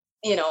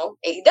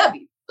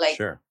 AEW. Like,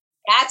 sure.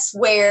 That's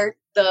where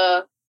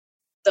where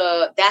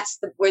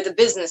the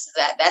business is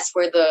at. That's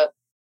where the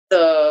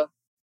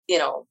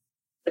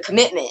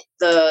commitment,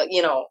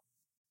 the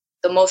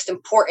most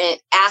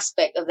important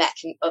aspect of that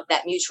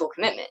mutual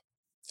commitment.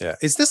 Yeah.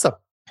 Is this a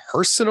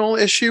personal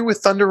issue with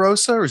Thunder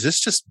Rosa, or is this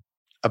just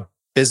a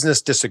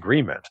business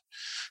disagreement?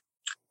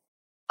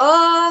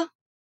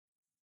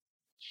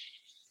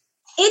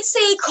 It's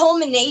a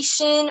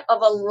culmination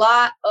of a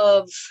lot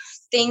of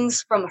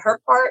things from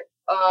her part.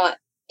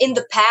 In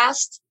the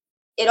past,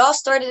 it all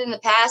started in the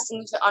past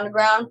in Lucha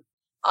Underground.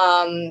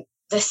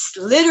 This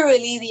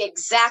literally the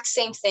exact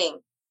same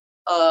thing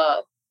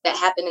that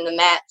happened in the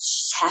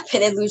match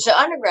happened in Lucha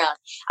Underground.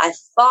 I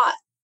thought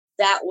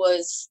that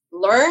was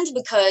learned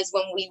because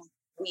when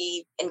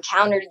we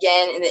encountered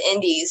again in the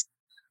Indies,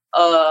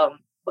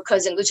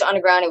 because in Lucha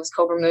Underground it was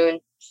Cobra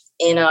Moon,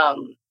 in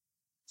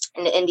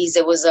the Indies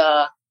it was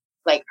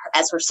like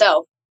as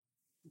herself.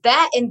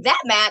 That in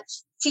that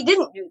match she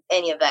didn't do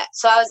any of that.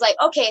 So I was like,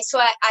 okay. So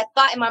I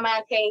thought in my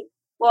mind, okay,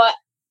 well,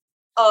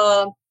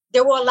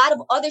 there were a lot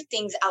of other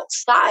things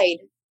outside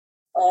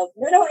of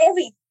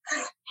Ellie.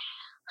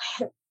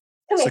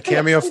 It's a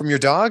cameo from your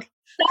dog?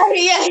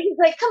 Sorry, yeah. He's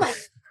like, come on.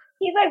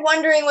 He's like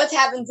wondering what's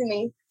happened to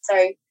me.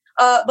 Sorry.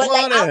 But come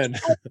like on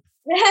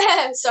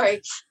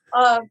sorry.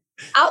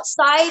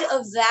 Outside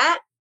of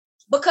that,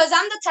 because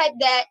I'm the type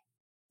that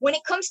when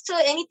it comes to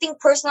anything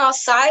personal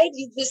outside,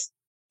 you just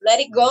let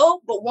it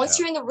go. But once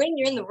you're in the ring,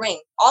 you're in the ring.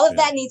 All of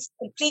that needs to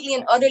completely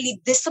and utterly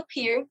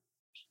disappear.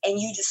 And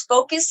you just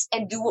focus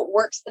and do what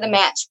works for the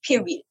match,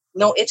 period.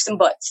 No ifs and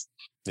buts.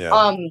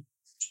 Yeah.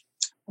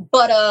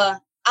 But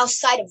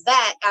outside of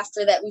that,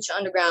 after that Lucha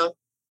Underground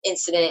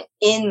incident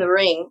in the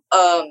ring,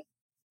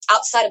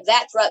 outside of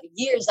that, throughout the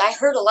years, I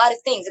heard a lot of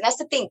things. And that's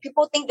the thing.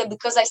 People think that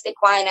because I stay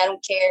quiet and I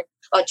don't care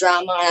about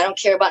drama and I don't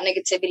care about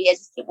negativity, I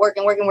just keep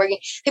working.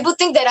 People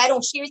think that I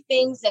don't hear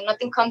things, that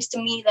nothing comes to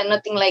me, that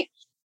nothing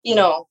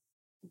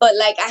but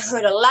like I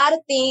heard a lot of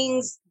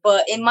things,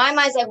 but in my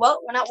mind, it's like, well,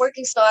 we're not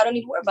working, so I don't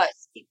need to worry about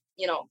it.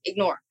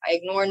 Ignore. I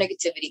ignore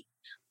negativity.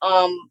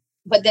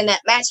 But then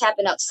that match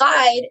happened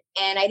outside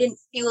and I didn't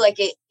feel like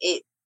it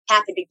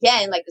happened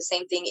again, like the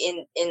same thing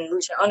in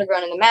Lucha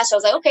Underground in the match. I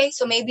was like, okay,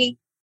 so maybe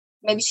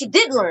she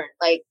did learn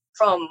like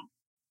from,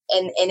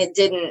 and it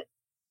didn't,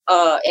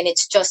 and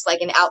it's just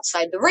like an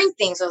outside the ring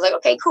thing. So I was like,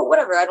 okay, cool,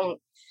 whatever.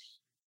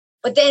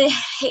 But then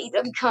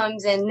AEW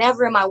comes and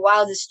never in my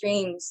wildest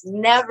dreams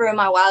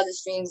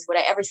would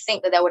I ever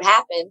think that would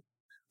happen.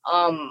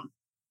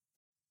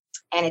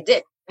 And it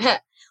did.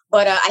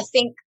 But I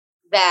think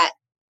that,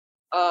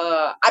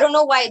 I don't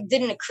know why it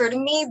didn't occur to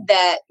me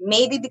that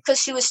maybe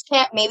because she was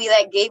champ, maybe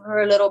that gave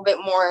her a little bit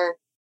more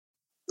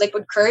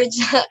liquid courage,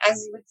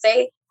 as you would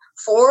say,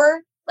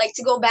 for like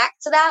to go back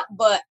to that.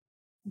 But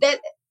that,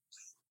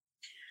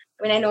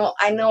 I mean, I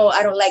know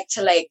I don't like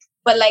to like,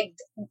 but like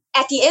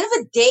at the end of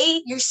the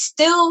day, it's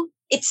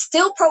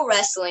still pro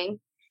wrestling.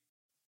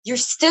 You're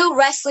still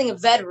wrestling a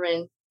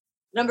veteran,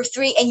 number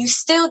 3, and you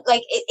still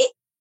like it.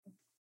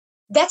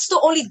 That's the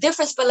only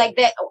difference. But like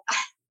that,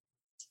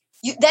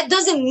 that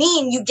doesn't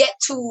mean you get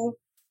to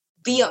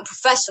be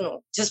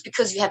unprofessional just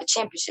because you have a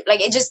championship. Like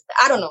it just,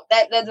 I don't know.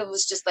 That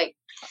was just like.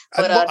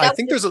 But, I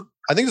think there's a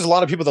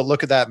lot of people that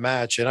look at that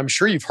match, and I'm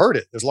sure you've heard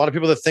it. There's a lot of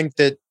people that think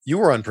that you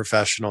were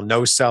unprofessional,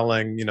 no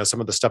selling,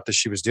 some of the stuff that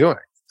she was doing.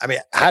 I mean,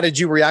 how did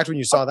you react when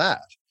you saw that?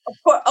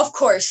 Of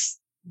course,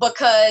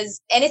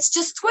 and it's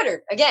just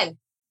Twitter again,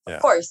 of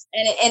course,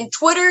 and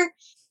Twitter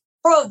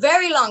for a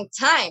very long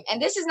time,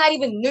 and this is not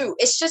even new.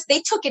 It's just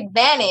they took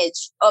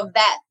advantage of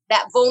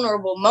that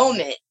vulnerable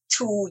moment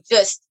to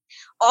just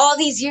all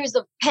these years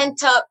of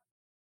pent up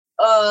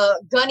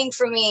gunning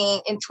for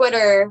me in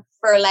Twitter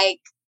for like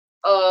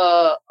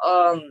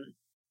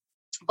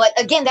but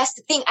again, that's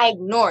the thing, I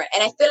ignore it.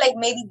 And I feel like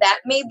maybe that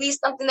may be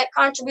something that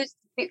contributes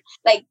to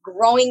like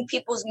growing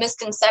people's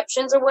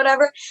misconceptions or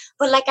whatever.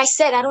 But like I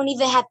said, I don't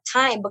even have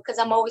time because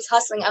I'm always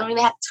hustling. I don't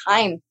even have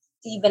time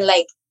to even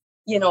like,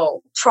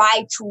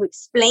 try to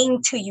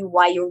explain to you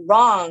why you're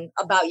wrong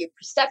about your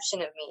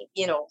perception of me,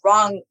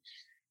 wrong,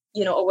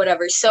 or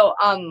whatever. So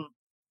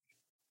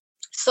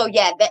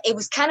yeah, that it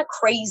was kind of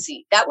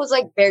crazy. That was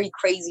like very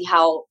crazy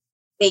how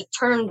they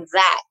turned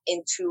that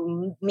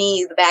into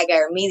me, the bad guy,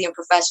 or me, the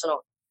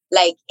unprofessional.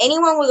 Like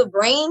anyone with a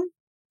brain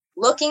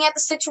looking at the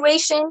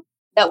situation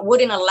that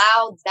wouldn't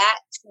allow that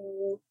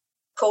to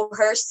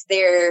coerce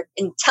their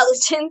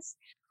intelligence,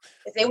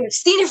 if they would have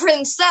seen it for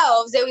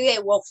themselves, they would say,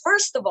 well,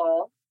 first of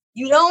all,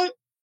 you don't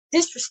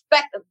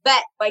disrespect a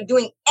vet by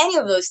doing any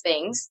of those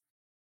things,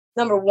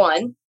 number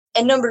 1.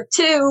 And number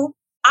 2,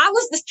 I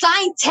was the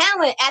signed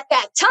talent at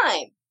that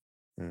time.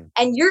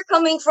 And you're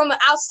coming from an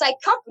outside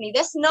company.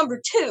 That's number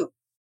 2.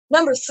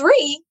 Number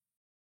 3,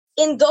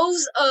 in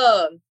those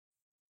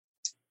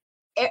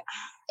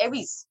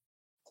Aries.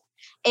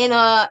 And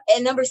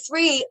number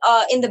 3,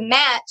 in the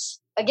match,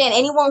 again,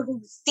 anyone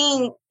who's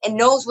seen and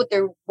knows what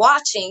they're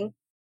watching,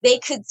 they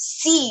could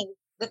see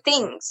the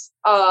things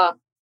for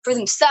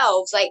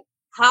themselves, like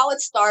how it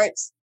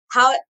starts,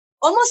 how it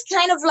almost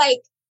kind of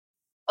like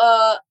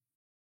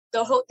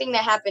the whole thing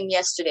that happened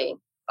yesterday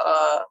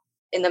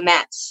in the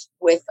match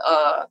with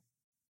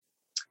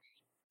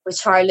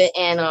Charlotte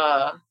and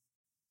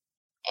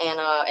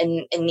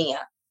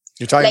Nia.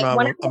 You're talking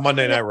Like, about a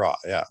Monday Night Raw,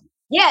 yeah.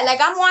 Yeah, like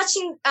I'm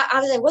watching, I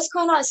was like, what's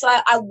going on? So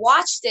I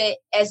watched it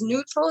as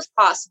neutral as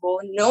possible,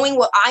 knowing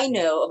what I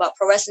know about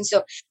pro wrestling.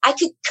 So I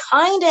could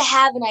kind of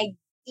have an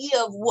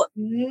idea of what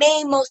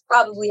may most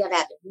probably have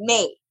happened.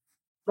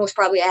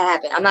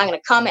 I'm not going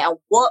to comment on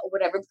what or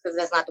whatever, because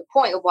that's not the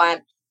point of why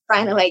I'm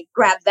trying to like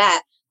grab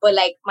that. But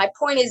like, my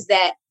point is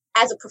that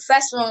as a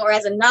professional or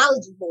as a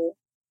knowledgeable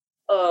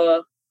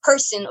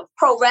person of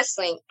pro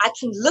wrestling, I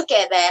can look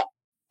at that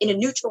in a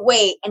neutral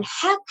way and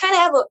have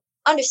an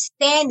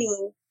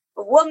understanding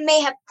of what may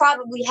have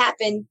probably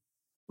happened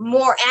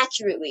more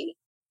accurately.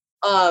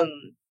 But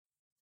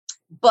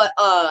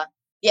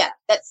yeah,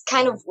 that's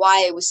kind of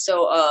why it was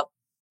so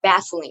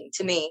baffling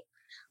to me.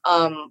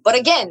 But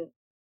again,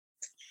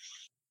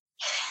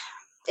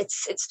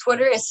 it's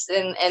Twitter,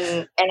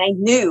 and I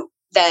knew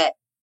that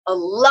a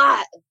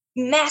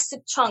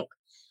massive chunk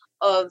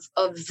of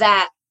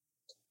that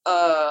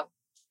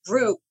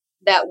group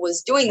that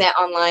was doing that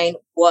online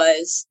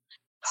was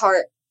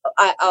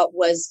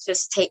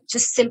just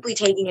simply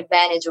taking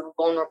advantage of a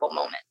vulnerable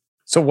moment.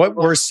 So what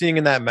we're seeing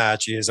in that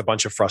match is a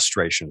bunch of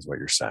frustration, is what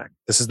you're saying.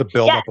 This is the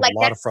buildup of a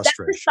lot of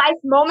frustration. That precise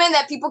moment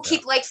that people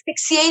keep like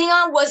fixating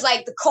on was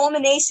like the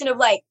culmination of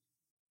like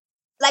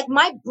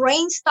my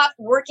brain stopped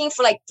working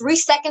for like 3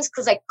 seconds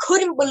because I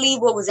couldn't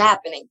believe what was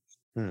happening.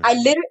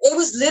 It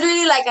was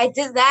literally like I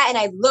did that and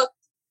I looked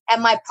at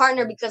my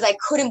partner because I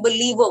couldn't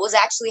believe what was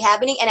actually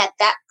happening. And at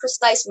that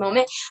precise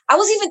moment, I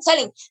was even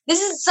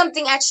this is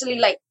something actually,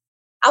 like,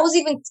 I was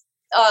even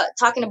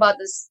talking about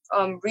this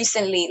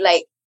recently,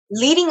 like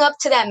leading up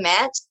to that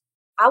match,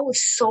 I was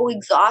so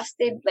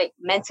exhausted, like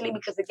mentally,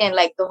 because again,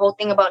 like the whole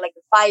thing about like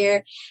the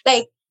fire,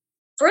 like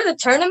for the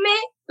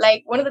tournament,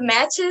 like one of the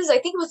matches, I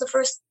think it was the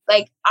first,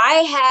 like I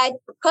had,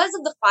 because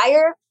of the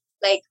fire,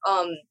 like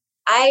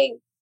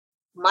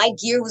my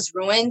gear was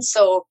ruined.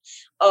 So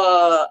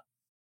I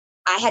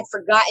had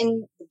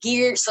forgotten the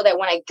gear, so that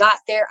when I got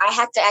there, I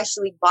had to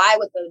actually buy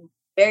with the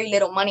very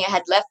little money I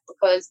had left,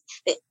 because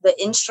the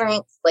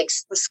insurance like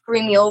was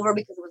screwing me over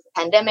because it was a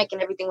pandemic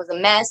and everything was a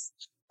mess.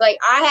 Like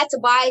I had to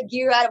buy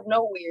gear out of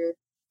nowhere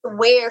to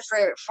wear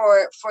for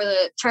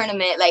the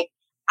tournament. Like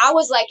I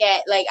was like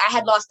I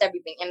had lost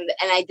everything, and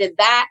I did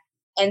that.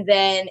 And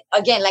then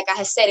again, like I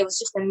had said, it was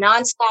just a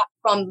nonstop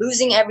from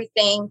losing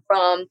everything,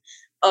 from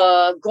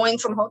going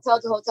from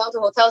hotel to hotel to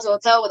hotel to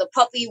hotel with a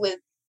puppy, with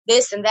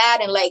this and that,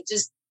 and like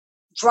just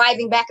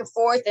driving back and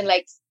forth and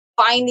like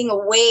finding a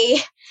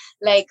way,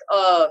 like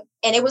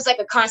and it was like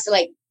a constant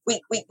like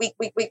week.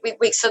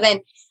 So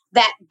then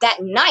that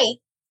night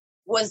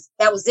was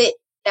it.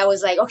 That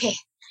was like, okay,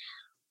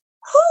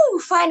 whew,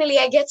 finally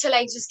I get to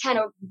like just kind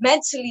of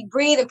mentally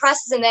breathe and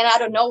process. And then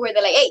out of nowhere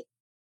they're like, hey,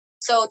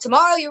 so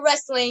tomorrow you're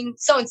wrestling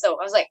so and so.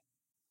 I was like,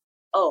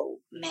 oh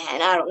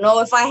man, I don't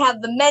know if I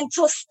have the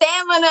mental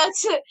stamina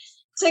to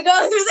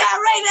go through that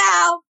right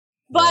now.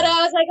 But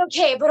I was like,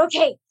 okay,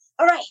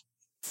 all right.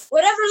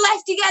 Whatever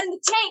life you got in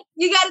the tank,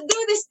 you got to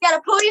do this. You got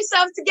to pull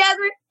yourself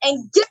together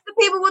and give the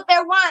people what they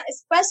want.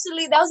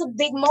 Especially, that was a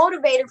big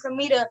motivator for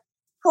me to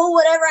pull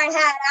whatever I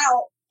had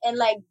out and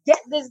like get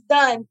this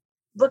done.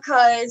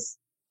 Because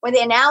when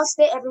they announced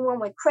it, everyone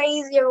went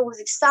crazy. Everyone was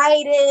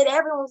excited.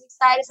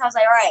 So I was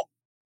like, all right,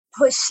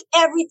 push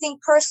everything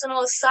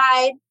personal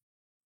aside,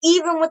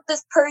 even with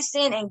this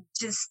person, and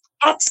just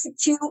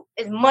execute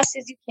as much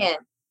as you can.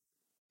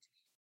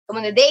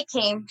 When the day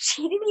came,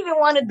 she didn't even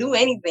want to do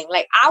anything.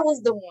 Like I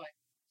was the one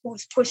who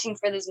was pushing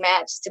for this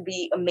match to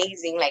be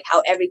amazing, like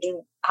how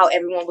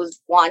everyone was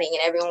wanting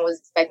and everyone was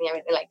expecting,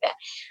 everything like that.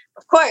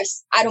 Of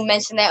course, I don't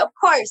mention that, of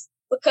course,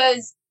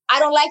 because I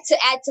don't like to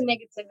add to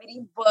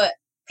negativity, but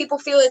people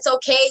feel it's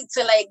okay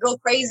to like go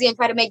crazy and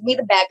try to make me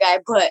the bad guy.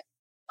 But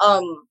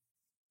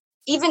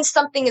even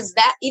something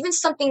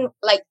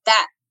like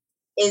that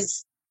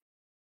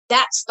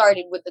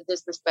started with the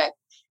disrespect.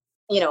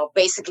 You know,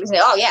 basically say,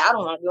 oh yeah, I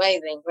don't want to do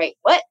anything. Right?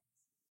 What?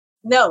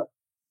 No,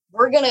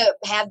 we're gonna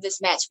have this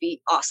match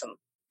be awesome.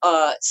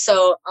 And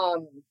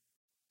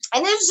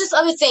there's just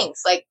other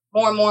things, like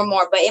more and more and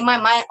more. But in my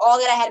mind, all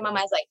that I had in my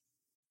mind is like,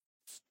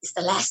 it's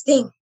the last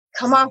thing.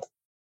 Come on,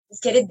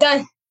 let's get it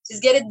done.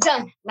 Just get it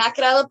done. Knock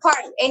it out of the park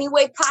any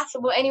way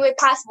possible. And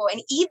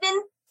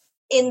even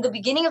in the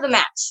beginning of the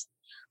match,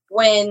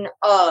 when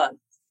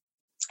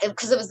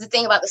because it was the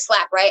thing about the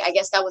slap, right? I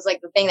guess that was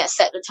like the thing that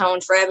set the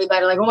tone for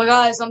everybody. Like, oh my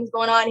God, something's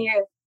going on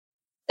here.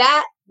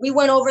 That we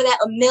went over that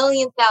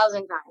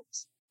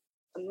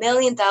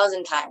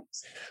 1,000,000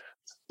 times.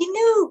 He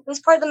knew. It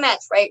was part of the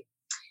match, right?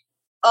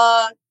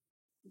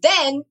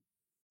 Then,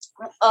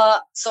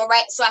 so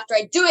after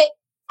I do it,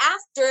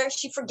 after,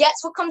 she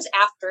forgets what comes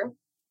after.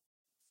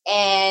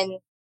 And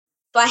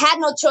so I had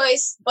no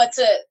choice but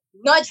to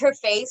nudge her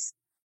face.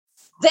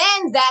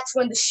 Then that's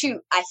when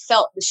I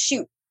felt the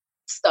shoot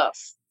stuff.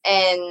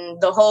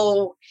 And the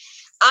whole,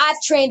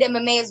 I've trained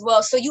MMA as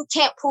well, so you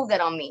can't prove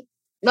that on me.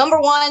 Number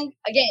one,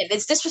 again,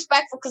 it's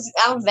disrespectful because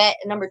I'm a vet.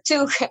 And number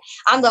two,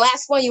 I'm the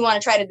last one you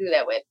want to try to do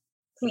that with.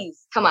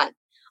 Please, come on.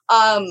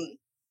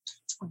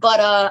 But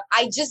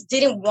I just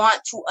didn't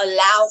want to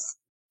allow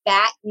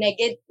that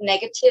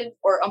negative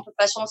or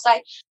unprofessional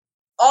side.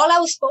 All I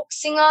was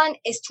focusing on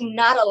is to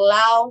not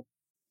allow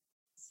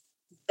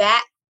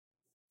that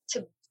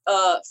to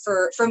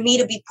for me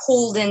to be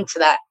pulled into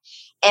that.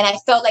 And I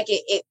felt like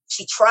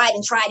she tried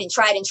and tried and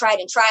tried and tried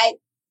and tried.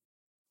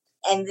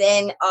 And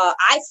then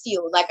I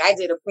feel like I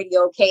did a pretty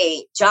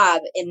okay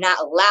job in not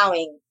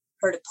allowing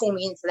her to pull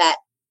me into that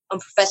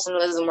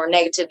unprofessionalism or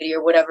negativity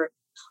or whatever.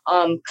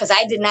 Because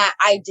I did not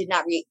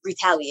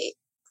retaliate.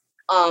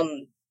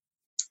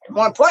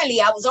 More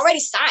importantly, I was already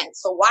signed.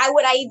 So why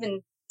would I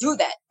even do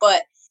that?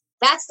 But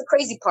that's the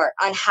crazy part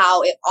on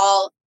how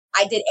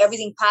I did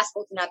everything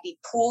possible to not be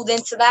pulled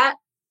into that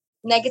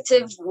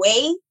negative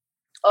way.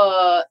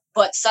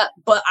 But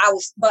somehow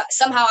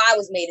I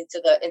was made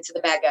into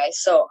the bad guy.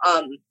 So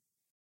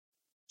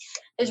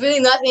there's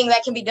really nothing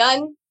that can be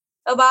done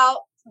about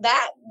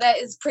that. That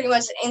is pretty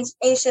much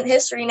ancient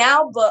history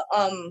now. But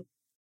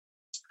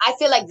I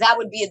feel like that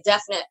would be a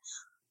definite,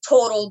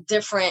 total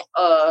different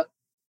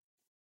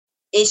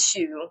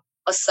issue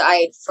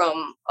aside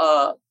from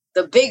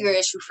the bigger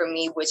issue for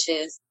me, which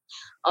is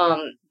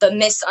the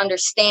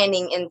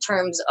misunderstanding in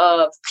terms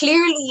of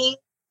clearly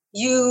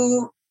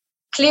you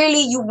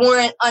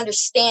weren't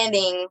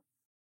understanding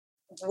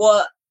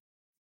what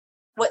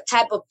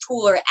type of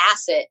tool or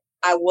asset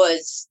I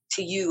was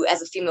to you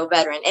as a female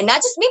veteran. And not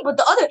just me, but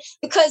the other,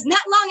 because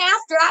not long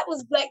after I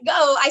was let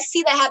go, I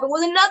see that happen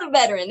with another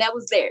veteran that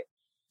was there.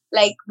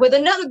 Like with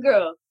another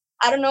girl.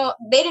 I don't know,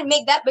 they didn't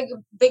make that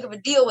big of a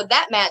deal with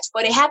that match,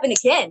 but it happened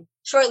again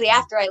shortly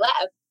after I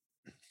left.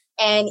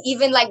 And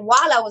even like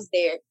while I was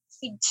there,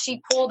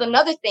 she pulled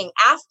another thing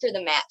after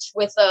the match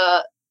with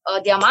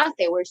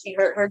Diamante, where she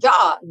hurt her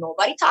jaw.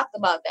 Nobody talked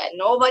about that.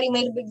 Nobody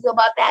made a big deal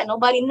about that.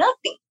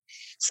 Nothing.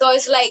 So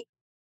it's like,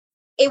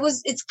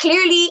 it's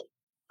clearly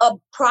a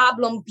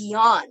problem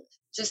beyond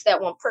just that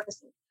one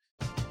person.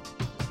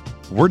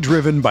 We're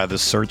driven by the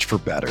search for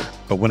better.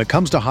 But when it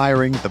comes to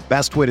hiring, the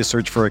best way to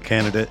search for a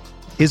candidate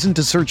isn't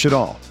to search at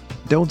all.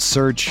 Don't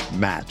search,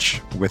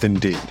 match with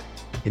Indeed.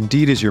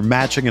 Indeed is your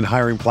matching and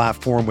hiring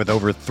platform with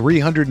over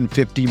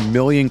 350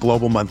 million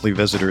global monthly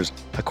visitors,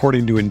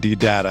 according to Indeed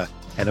data,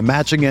 and a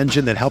matching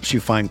engine that helps you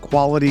find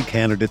quality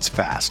candidates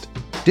fast.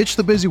 Ditch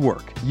the busy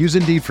work. Use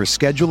Indeed for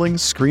scheduling,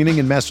 screening,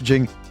 and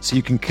messaging so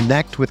you can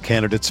connect with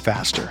candidates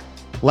faster.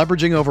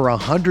 Leveraging over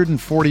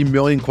 140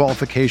 million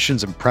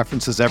qualifications and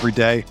preferences every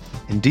day,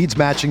 Indeed's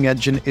matching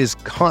engine is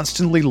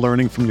constantly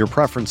learning from your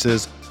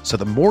preferences, so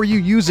the more you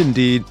use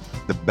Indeed,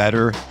 the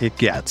better it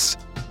gets.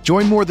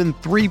 Join more than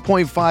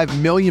 3.5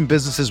 million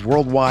businesses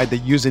worldwide that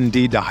use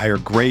Indeed to hire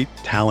great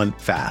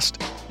talent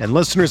fast. And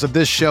listeners of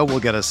this show will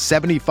get a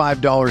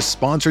 $75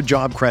 sponsored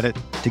job credit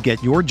to get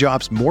your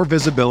jobs more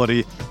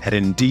visibility at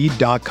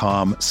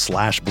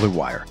Indeed.com/Blue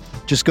Wire.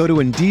 Just go to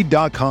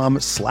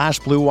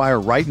Indeed.com/Blue Wire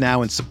right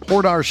now and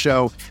support our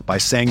show by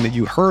saying that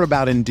you heard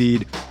about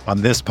Indeed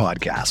on this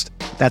podcast.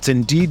 That's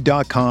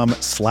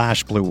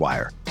Indeed.com/Blue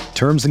Wire.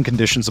 Terms and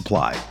conditions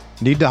apply.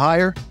 Need to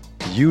hire?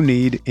 You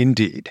need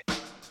Indeed.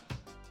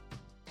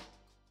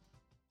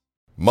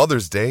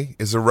 Mother's Day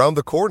is around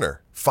the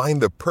corner. Find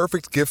the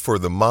perfect gift for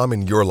the mom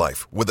in your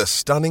life with a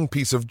stunning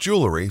piece of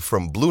jewelry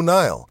from Blue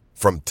Nile.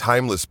 From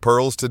timeless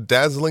pearls to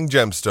dazzling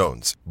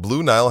gemstones,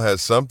 Blue Nile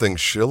has something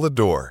she'll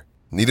adore.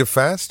 Need it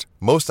fast?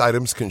 Most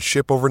items can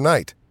ship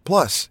overnight.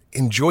 Plus,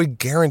 enjoy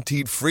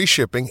guaranteed free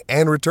shipping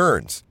and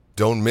returns.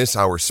 Don't miss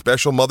our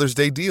special Mother's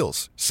Day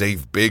deals.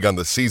 Save big on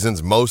the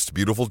season's most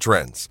beautiful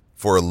trends.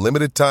 For a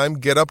limited time,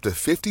 get up to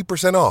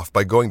 50% off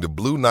by going to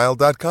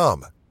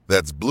BlueNile.com.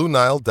 That's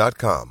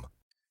BlueNile.com.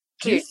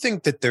 Do you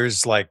think that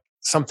there's like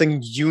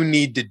something you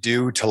need to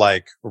do to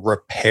like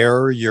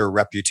repair your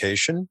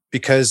reputation?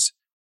 Because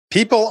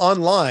people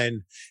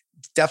online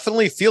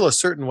definitely feel a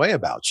certain way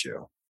about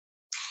you.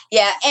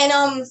 Yeah, and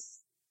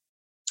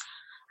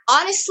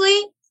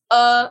honestly,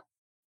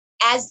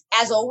 as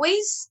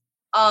always,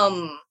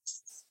 I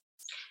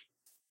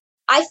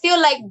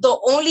feel like the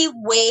only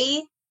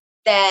way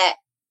that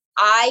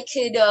I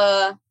could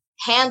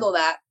handle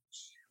that,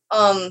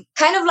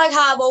 kind of like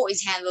how I've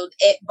always handled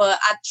it, but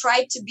I've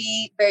tried to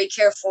be very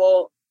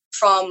careful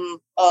from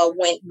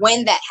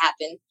when that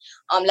happened.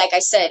 Like I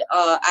said,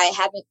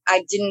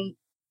 I didn't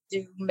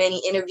do many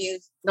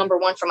interviews, number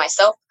one, for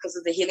myself because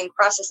of the healing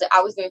process that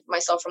I was doing for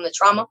myself from the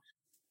trauma.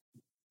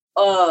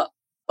 But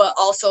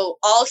also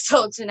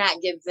to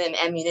not give them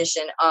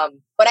ammunition.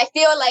 But I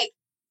feel like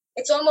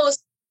it's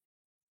almost,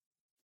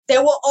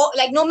 there will,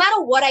 like, no matter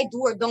what I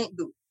do or don't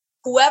do,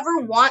 whoever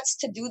wants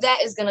to do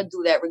that is going to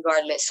do that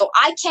regardless. So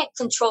I can't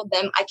control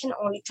them. I can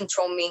only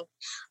control me.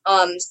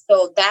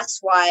 So that's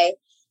why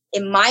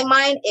in my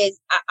mind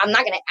I'm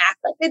not going to act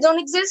like they don't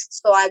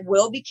exist. So I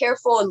will be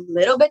careful a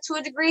little bit to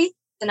a degree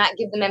to not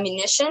give them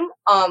ammunition.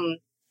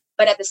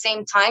 But at the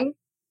same time,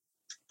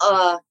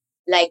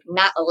 like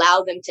not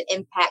allow them to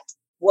impact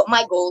what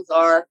my goals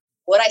are,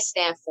 what I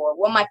stand for,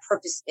 what my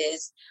purpose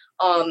is,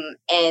 and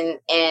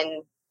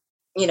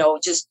you know,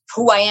 just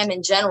who I am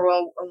in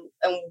general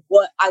and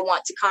what I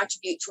want to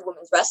contribute to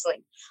women's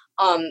wrestling.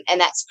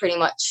 And that's pretty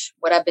much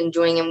what I've been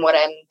doing and what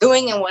I'm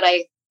doing and what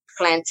I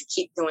plan to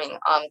keep doing,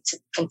 to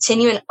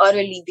continue and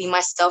utterly be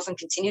myself and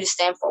continue to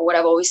stand for what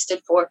I've always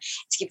stood for,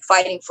 to keep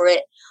fighting for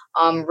it,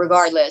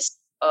 regardless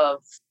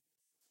of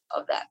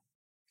that.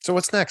 So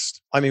what's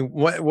next? I mean,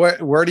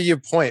 where do you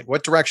point?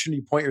 What direction do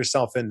you point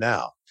yourself in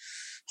now?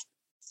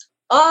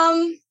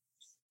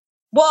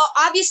 Well,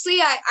 obviously,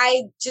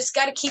 I just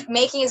got to keep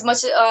making as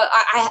much.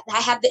 I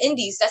have the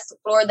indies. That's the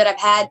floor that I've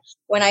had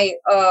when I'm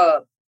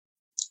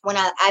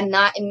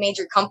not in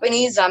major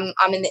companies. I'm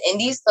in the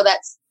indies, so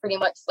that's pretty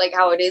much like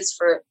how it is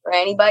for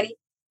anybody.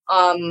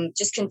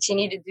 Just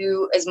continue to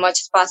do as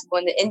much as possible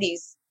in the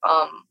indies.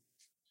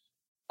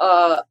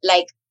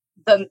 Like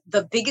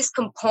the biggest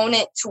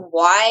component to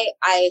why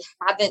I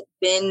haven't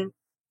been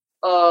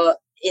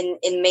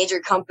in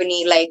major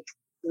company like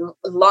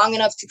long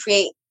enough to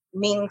create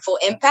meaningful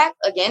impact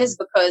again is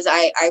because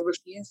I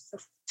refuse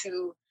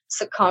to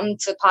succumb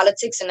to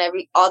politics and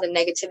all the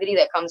negativity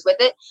that comes with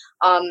it.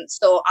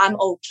 So I'm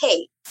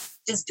okay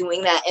just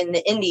doing that in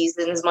the indies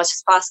and as much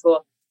as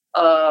possible.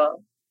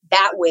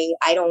 That way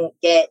I don't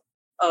get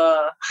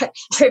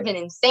driven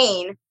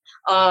insane,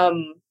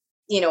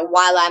 you know,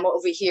 while I'm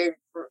over here,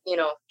 you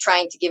know,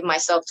 trying to give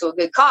myself to a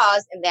good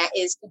cause, and that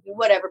is to do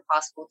whatever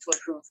possible to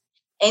improve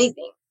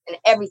anything and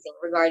everything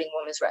regarding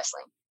women's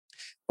wrestling.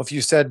 Well, if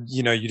you said,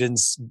 you know, you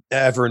didn't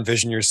ever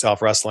envision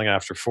yourself wrestling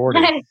after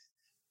 40,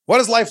 what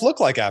does life look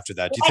like after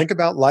that? Do you think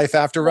about life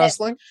after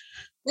wrestling?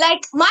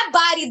 Like, my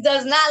body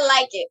does not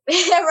like it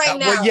right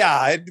now. Well,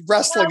 yeah,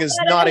 wrestling is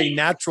not a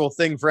natural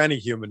thing for any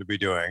human to be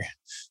doing.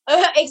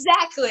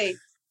 Exactly.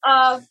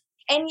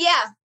 And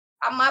yeah,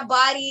 my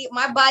body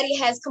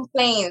has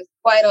complained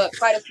quite a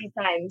few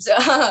times,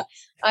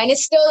 and it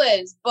still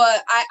is.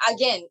 But I've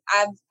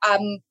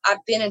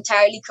been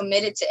entirely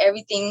committed to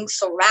everything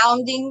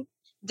surrounding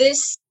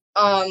this.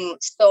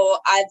 So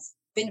I've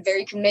been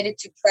very committed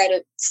to try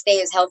to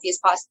stay as healthy as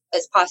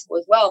possible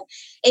as well,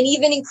 and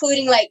even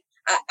including like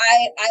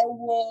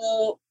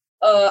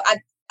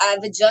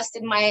I've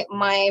adjusted my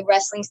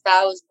wrestling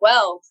style as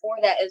well for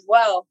that as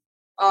well,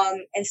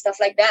 and stuff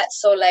like that.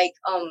 So like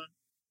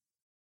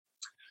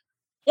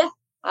yeah,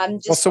 I'm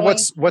just. Well,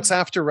 so what's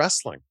after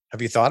wrestling?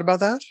 Have you thought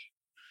about that?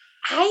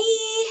 I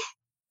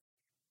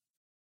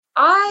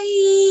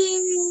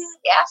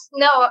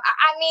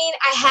mean,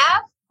 I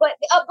have, but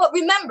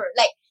remember,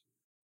 like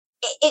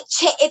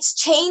it's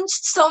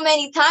changed so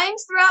many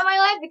times throughout my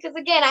life because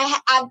again,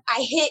 I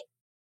hit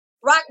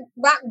rock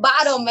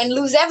bottom and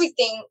lose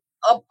everything.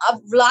 I've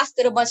lost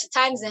it a bunch of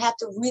times and have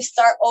to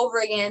restart over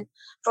again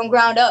from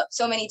ground up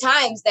so many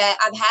times that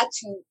I've had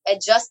to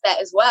adjust that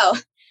as well,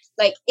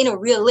 like in a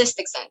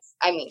realistic sense.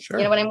 I mean, sure.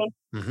 You know what I mean?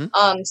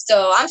 Mm-hmm.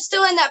 So I'm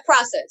still in that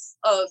process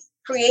of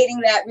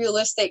creating that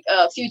realistic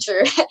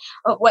future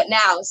of what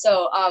now.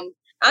 So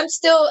I'm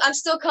still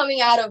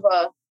coming out of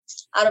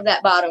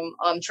that bottom.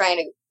 Trying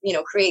to, you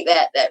know, create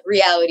that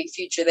reality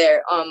future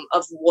there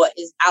of what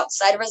is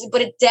outside of wrestling.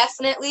 But it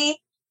definitely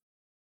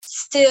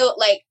still,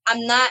 like,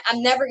 I'm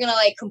never gonna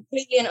like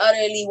completely and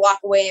utterly walk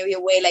away and be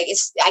away. Like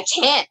I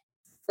can't.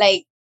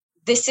 Like,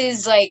 this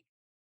is like,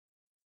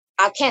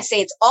 I can't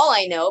say it's all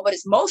I know, but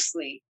it's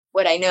mostly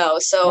what I know.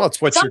 So well, it's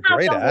what you're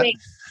great at.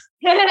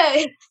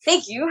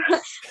 Thank you.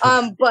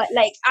 But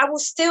like, I will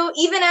still,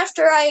 even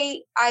after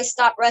I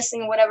stop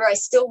wrestling or whatever, I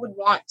still would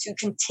want to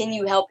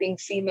continue helping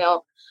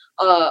female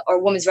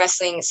or women's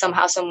wrestling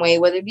somehow, some way,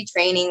 whether it be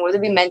training, whether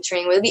it be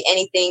mentoring, whether it be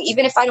anything,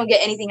 even if I don't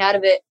get anything out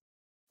of it,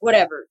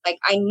 whatever. Like,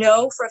 I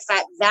know for a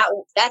fact that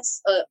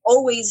that's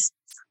always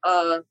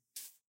part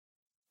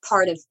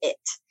of it.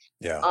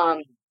 Yeah.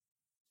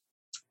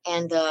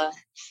 And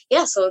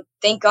yeah, so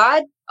thank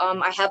God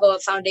I have a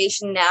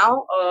foundation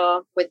now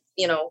with,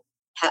 you know,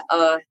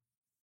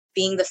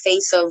 being the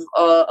face of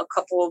a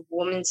couple of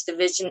women's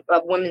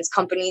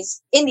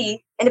companies in the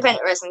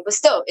independent wrestling, but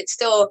still, it's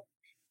still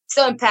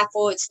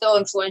impactful, it's still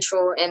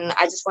influential, and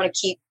I just want to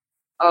keep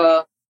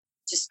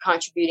just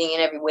contributing in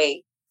every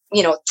way,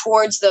 you know,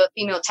 towards the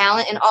female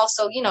talent, and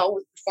also, you know,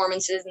 with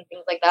performances and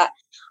things like that,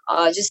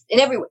 just in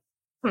every way.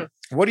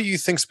 What do you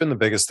think's been the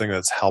biggest thing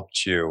that's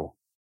helped you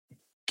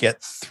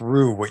get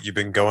through what you've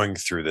been going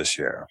through this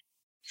year?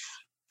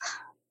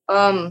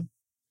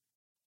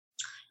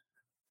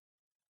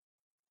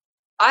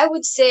 I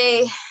would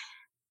say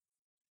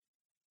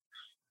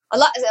a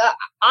lot.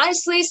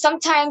 Honestly,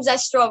 sometimes I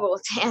struggle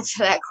to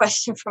answer that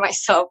question for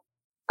myself.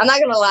 I'm not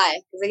gonna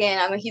lie, because again,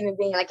 I'm a human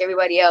being like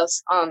everybody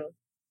else.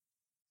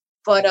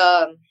 But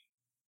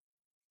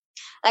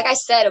like I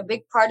said, a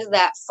big part of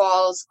that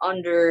falls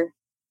under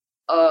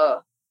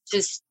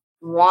just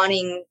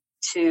wanting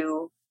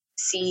to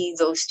see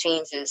those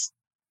changes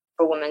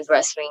for women's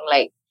wrestling.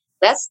 Like,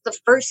 that's the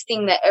first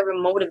thing that ever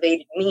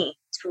motivated me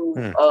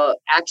to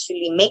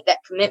actually make that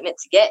commitment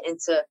to get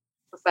into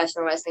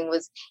professional wrestling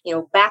was,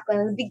 back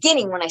in the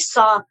beginning when I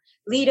saw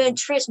Lita and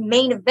Trish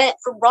main event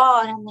for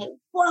Raw, and I'm like,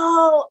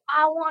 whoa,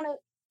 I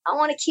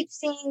want to keep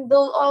seeing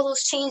all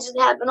those changes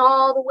happen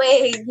all the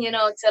way,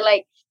 to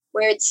like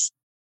where it's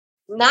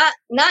not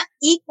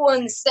equal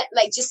in the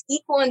like just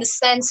equal in the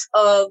sense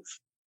of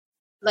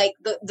like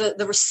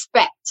the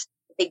respect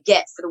they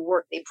get for the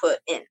work they put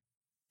in.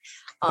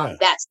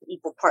 That's the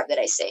equal part that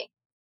I say,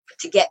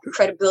 to get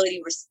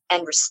credibility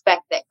and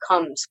respect that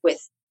comes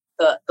with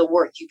the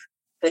work you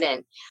put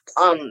in,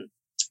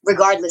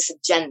 regardless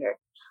of gender.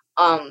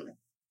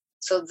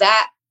 So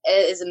that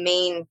is a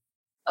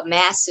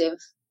massive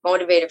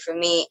motivator for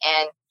me.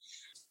 And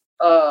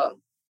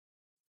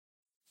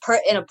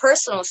in a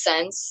personal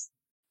sense,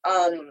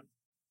 I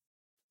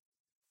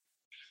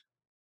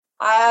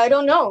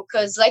don't know,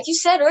 because like you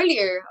said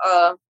earlier,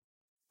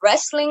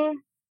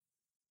 wrestling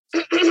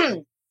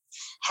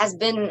has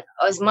been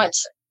as much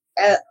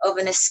of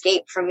an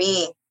escape for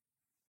me.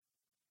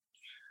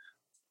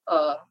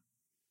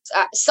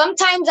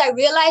 Sometimes I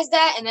realize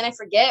that and then I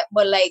forget,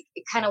 but like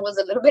it kind of was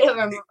a little bit of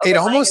a It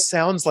almost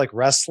sounds like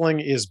wrestling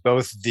is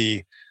both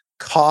the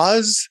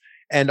cause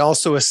and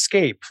also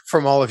escape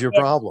from all of your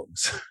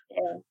problems.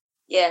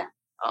 Yeah.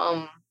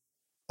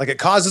 Like it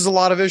causes a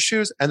lot of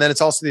issues, and then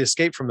it's also the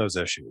escape from those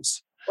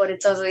issues. But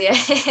it's also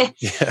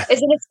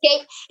It's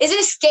an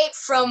escape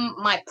from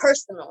my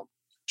personal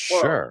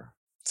world. Sure.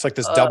 It's like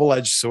this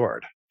double-edged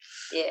sword.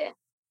 Yeah.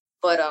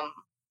 But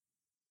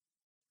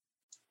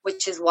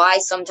which is why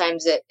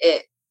sometimes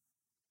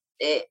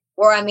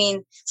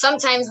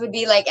sometimes would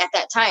be like at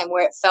that time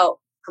where it felt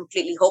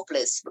completely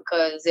hopeless,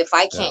 because if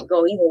I can't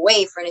go either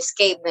way for an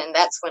escape, then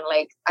that's when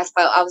like I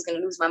felt I was going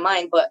to lose my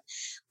mind. But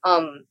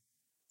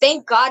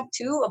thank God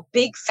too, a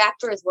big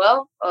factor as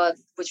well,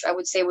 which I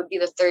would say would be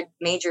the third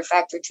major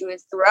factor too,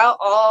 is throughout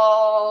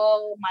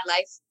all my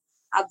life,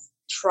 I've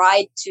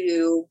tried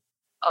to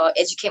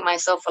educate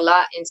myself a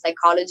lot in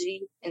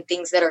psychology and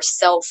things that are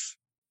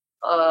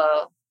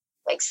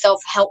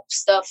self-help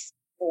stuff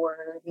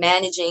for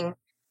managing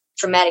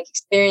traumatic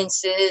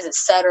experiences,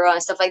 etc.,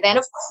 and stuff like that. And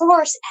of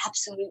course,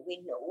 absolutely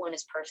no one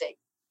is perfect,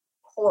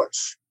 of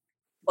course.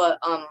 But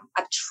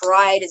I've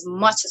tried as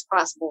much as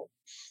possible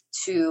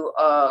to,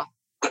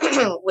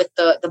 with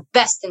the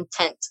best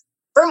intent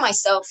for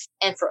myself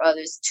and for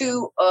others,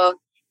 to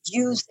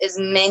use as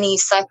many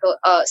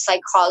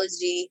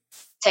psychology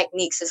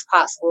techniques as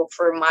possible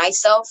for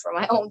myself, for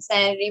my own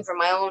sanity, for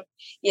my own,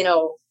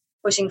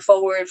 pushing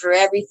forward for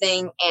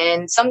everything,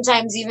 and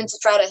sometimes even to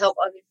try to help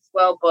others as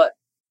well. But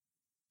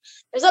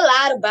there's a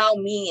lot about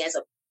me as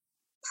a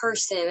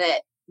person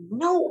that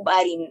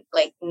nobody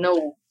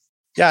knows.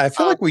 Yeah, I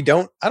feel like I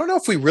don't know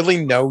if we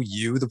really know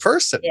you, the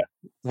person. Yeah.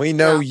 We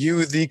know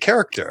you, the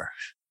character.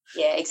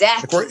 Yeah,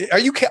 exactly. Like are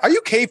you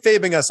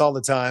kayfabing us all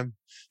the time?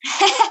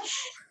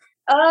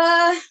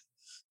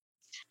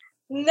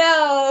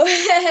 No.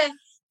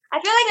 I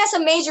feel like that's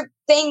a major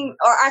thing,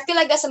 or I feel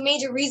like that's a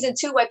major reason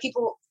too why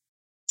people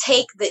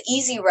take the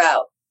easy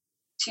route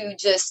to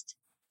just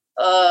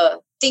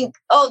think,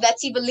 oh,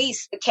 that's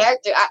Ivelisse, the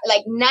character.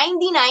 Like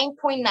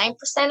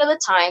 99.9% of the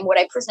time, what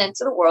I present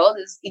to the world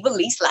is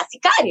Ivelisse La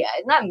Sicaria.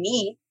 It's not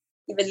me,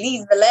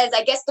 Ivelisse Velez.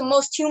 I guess the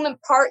most human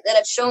part that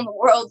I've shown the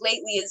world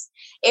lately is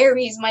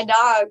Aries, my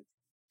dog.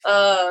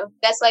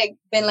 That's like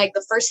been like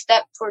the first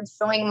step towards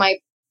showing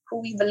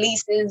who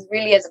Ivelisse is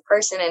really as a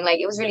person, and like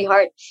it was really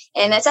hard.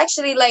 And that's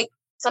actually like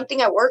something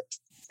I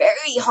worked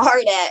very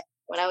hard at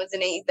when I was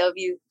in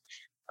AEW.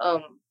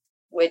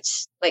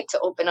 Which like to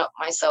open up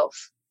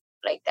myself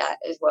like that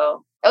as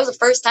well. That was the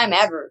first time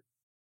ever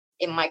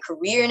in my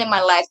career and in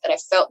my life that I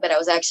felt that I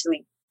was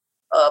actually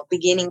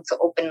beginning to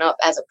open up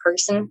as a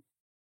person.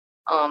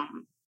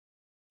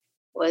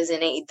 Was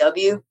in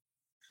AEW,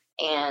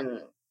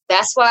 and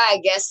that's why I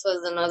guess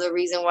was another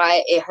reason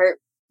why it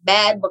hurt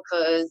bad,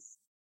 because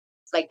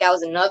like that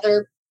was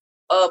another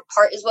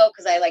part as well,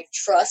 because I like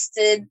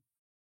trusted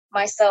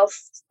myself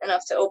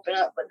enough to open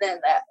up, but then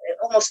that it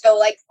almost felt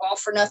like all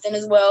for nothing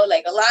as well.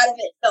 Like a lot of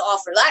it felt all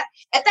for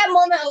at that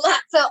moment, a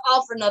lot felt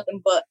all for nothing,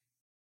 but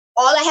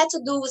all I had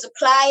to do was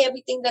apply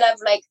everything that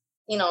I've like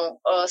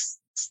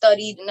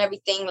studied and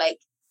everything. Like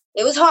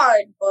it was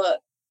hard,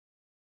 but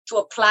to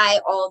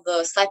apply all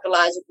the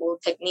psychological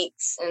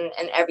techniques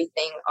and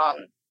everything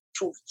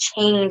to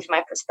change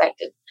my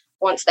perspective.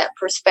 Once that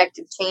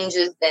perspective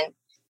changes, then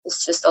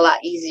it's just a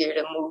lot easier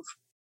to move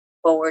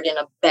forward in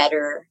a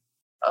better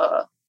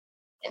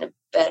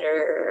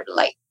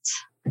light.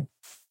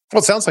 Well,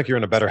 it sounds like you're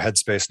in a better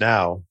headspace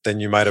now than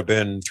you might have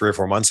been 3 or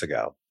 4 months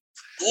ago.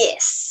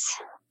 Yes.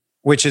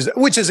 Which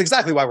is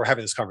exactly why we're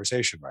having this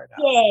conversation right now.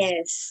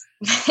 Yes.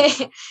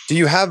 Do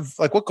you have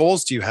what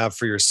goals do you have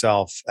for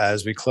yourself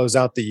as we close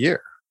out the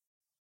year?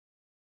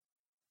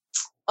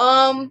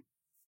 Hopefully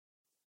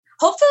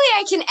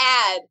I can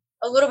add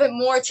a little bit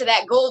more to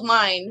that gold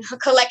mine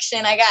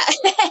collection I got.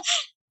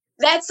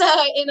 That's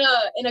in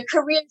a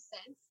career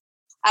sense,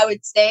 I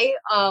would say,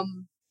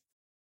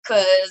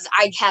 because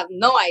I have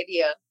no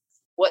idea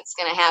what's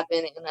gonna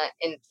happen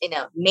in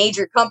a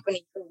major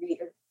company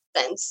career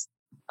sense.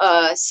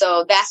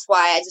 So that's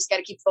why I just got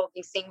to keep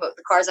focusing with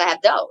the cards I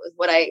have dealt with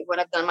what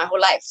I've done my whole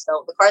life.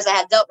 So the cards I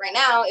have dealt right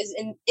now is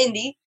in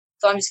indie.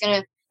 So I'm just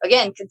gonna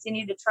again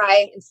continue to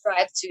try and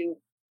strive to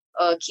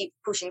keep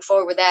pushing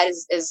forward with that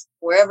is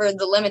wherever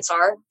the limits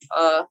are.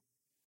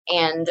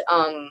 And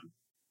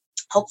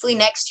hopefully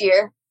next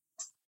year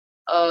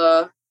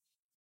there'll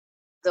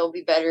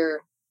be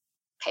better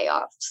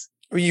payoffs.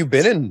 Well, you've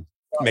been in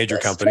major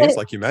companies,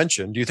 like you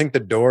mentioned. Do you think the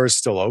door is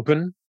still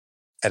open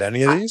at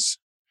any of these?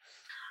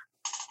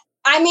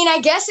 I mean, I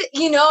guess,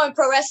 in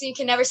pro wrestling, you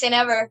can never say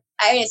never.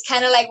 I mean, it's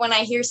kind of like when I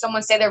hear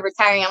someone say they're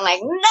retiring, I'm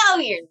like, no,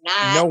 you're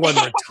not. No one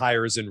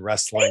retires in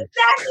wrestling.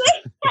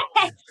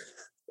 Exactly.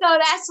 So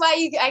that's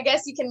why I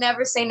guess you can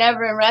never say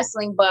never in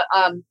wrestling. But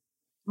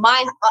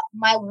my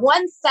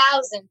 1,000%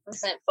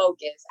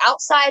 focus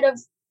outside of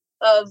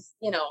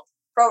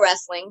pro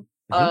wrestling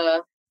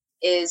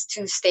is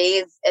to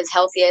stay as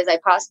healthy as I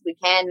possibly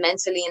can,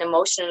 mentally and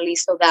emotionally,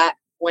 so that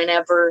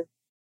whenever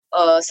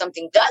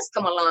something does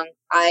come along,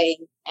 I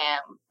am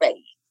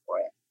ready for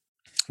it.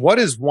 What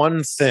is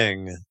one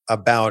thing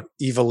about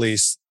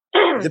Ivelisse,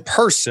 the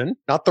person,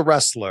 not the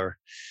wrestler,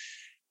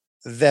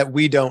 that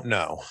we don't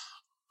know?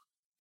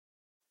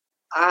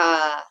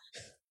 I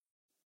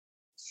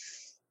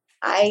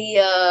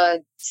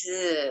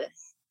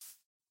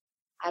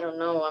don't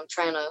know. I'm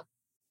trying to.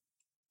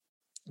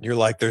 You're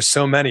like, there's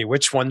so many.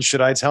 Which one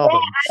should I tell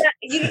them?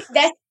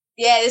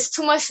 There's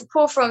too much to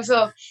pull from.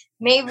 So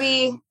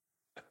maybe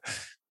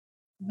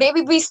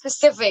be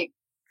specific.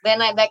 Then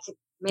that could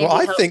maybe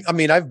help.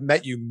 I've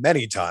met you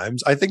many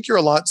times. I think you're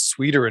a lot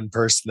sweeter in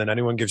person than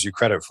anyone gives you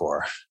credit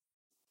for.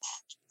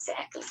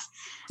 Exactly.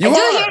 You I are.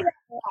 do hear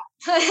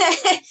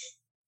that.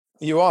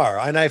 You are.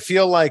 And I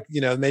feel like,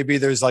 maybe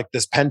there's like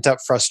this pent up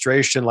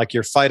frustration, like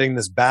you're fighting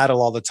this battle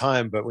all the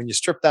time. But when you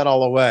strip that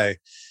all away,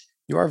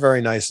 you are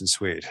very nice and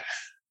sweet.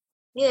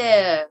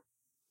 Yeah.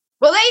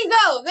 Well, there you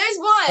go. There's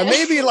one. And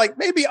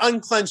maybe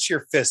unclench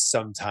your fists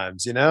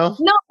sometimes, No,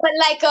 but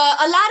like a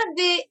lot of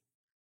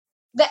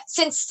that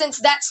since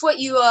that's what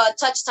you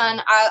touched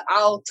on,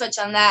 I'll touch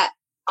on that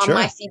on Sure.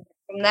 my feedback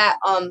from that.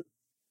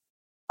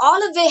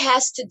 All of it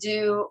has to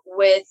do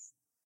with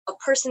a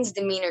person's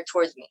demeanor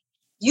towards me.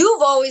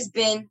 You've always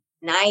been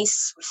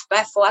nice,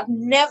 respectful. I've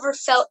never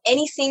felt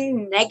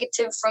anything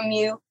negative from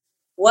you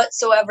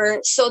whatsoever.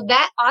 So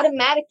that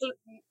automatically,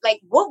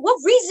 like, what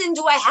reason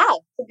do I have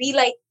to be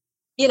like,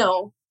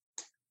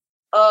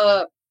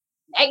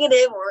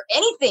 negative or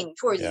anything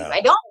towards you?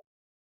 I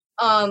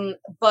don't.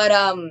 But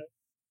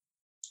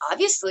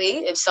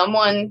obviously, if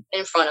someone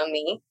in front of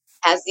me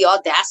has the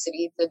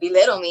audacity to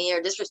belittle me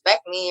or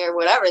disrespect me or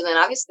whatever, then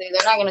obviously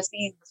they're not gonna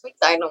see the sweet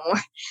side no more.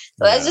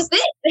 So that's just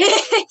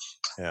it.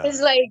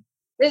 It's like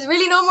there's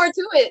really no more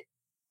to it.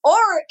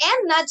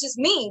 And not just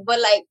me, but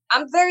like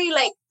I'm very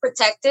like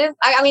protective.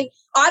 I mean,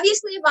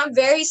 obviously, if I'm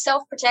very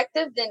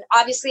self-protective, then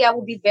obviously I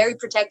will be very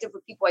protective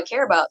with people I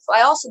care about. So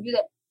I also do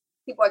that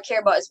with people I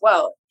care about as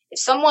well. If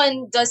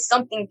someone does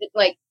something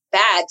like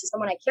bad to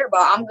someone I care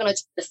about, I'm gonna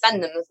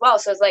defend them as well.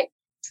 So it's like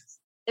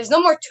there's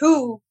no more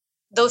to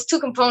those two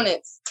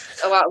components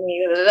about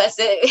me. That's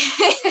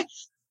it.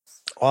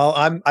 Well,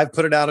 I've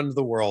put it out into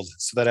the world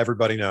so that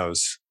everybody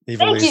knows.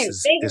 Ivelisse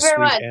is very sweet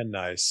much. and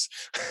nice.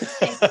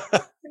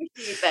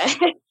 Appreciate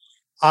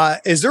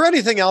that. Is there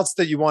anything else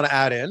that you want to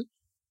add in?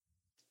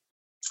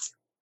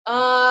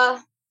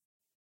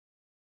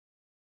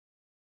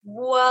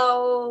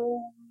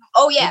 Well,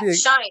 oh yeah,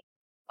 Shine.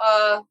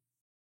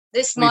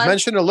 This month. We've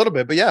mentioned a little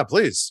bit, but yeah,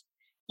 please.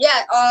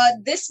 Yeah,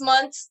 this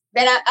month,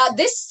 then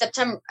this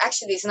September,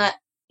 actually it's not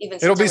even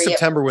September. It'll be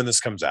September when this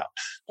comes out.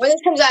 When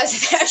this comes out,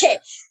 okay.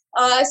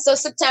 So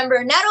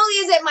September, not only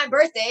is it my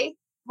birthday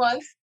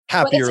month.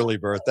 Happy early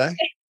birthday.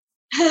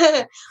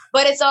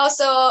 But it's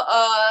also,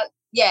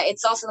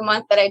 it's also the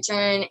month that I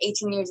turn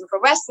 18 years in pro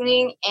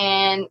wrestling.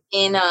 And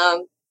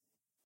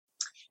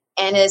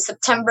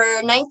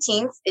September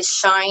 19th is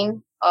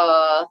Shine,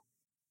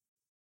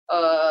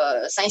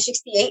 Shine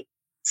 68,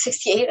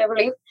 I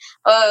believe.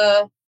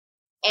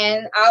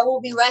 And I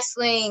will be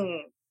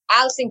wrestling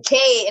Allison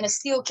Kay in a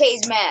steel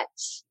cage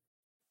match.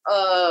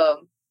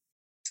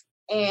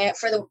 And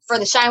for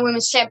the Shine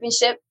Women's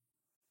Championship.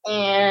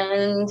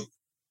 And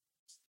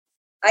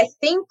I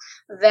think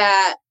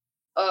that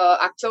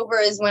October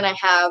is when I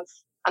have,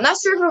 I'm not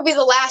sure if it'll be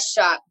the last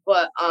shot,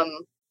 but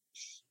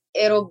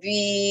it'll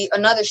be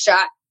another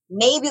shot,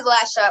 maybe the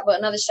last shot, but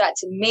another shot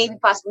to maybe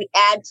possibly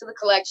add to the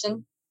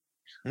collection,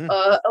 to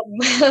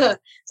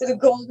the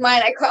gold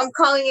mine. I'm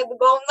calling it the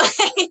gold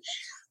mine.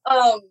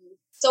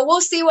 So we'll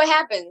see what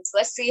happens.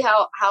 Let's see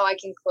how I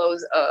can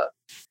close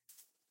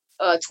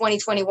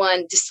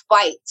 2021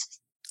 despite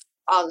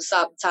all the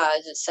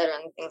sabotage, etc.,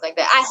 and things like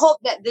that. I hope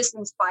that this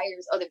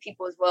inspires other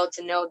people as well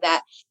to know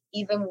that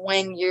even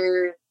when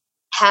you're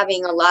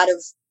having a lot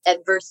of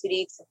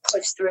adversity to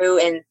push through,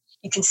 and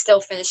you can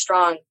still finish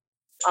strong,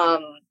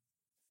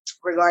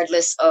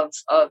 regardless of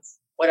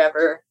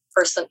whatever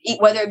person,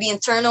 whether it be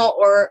internal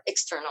or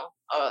external,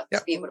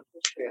 to be able to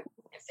push through.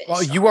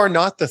 Well, you are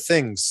not the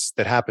things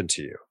that happen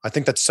to you. I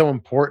think that's so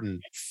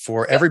important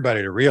for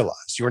everybody to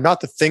realize. You are not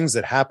the things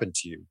that happen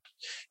to you.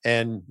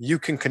 And you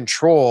can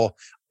control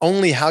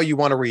only how you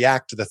want to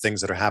react to the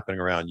things that are happening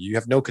around you. You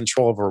have no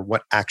control over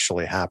what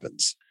actually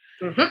happens.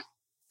 Mm-hmm.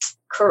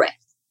 Correct.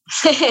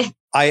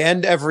 I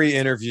end every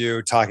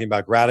interview talking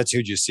about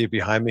gratitude. You see it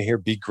behind me here.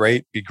 Be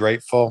great, be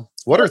grateful.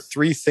 What are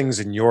 3 things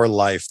in your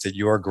life that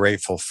you are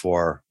grateful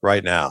for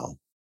right now?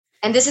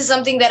 And this is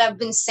something that I've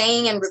been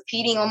saying and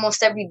repeating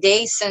almost every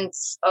day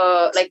since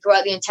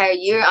throughout the entire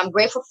year. I'm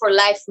grateful for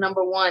life,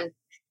 number 1.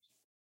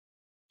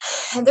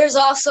 And there's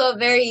also a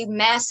very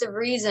massive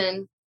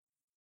reason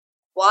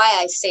why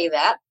I say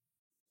that.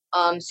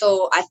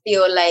 So I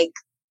feel like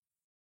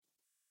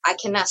I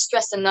cannot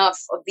stress enough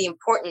of the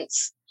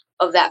importance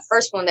of that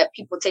first one that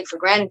people take for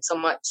granted so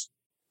much.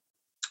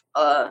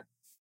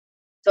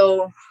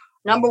 So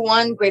number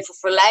 1, grateful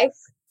for life,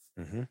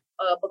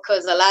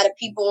 because a lot of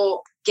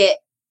people get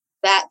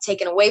that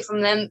taken away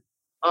from them.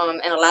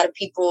 And a lot of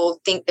people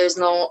think there's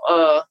no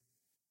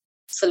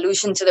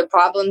solution to their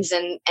problems,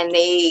 and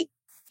they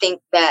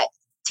think that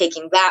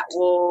taking that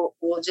will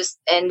just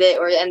end it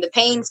or end the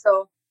pain.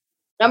 So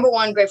number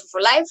 1, grateful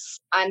for life.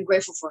 I'm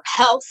grateful for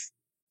health.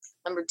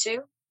 Number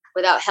 2,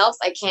 without health,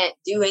 I can't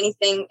do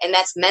anything, and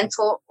that's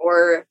mental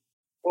or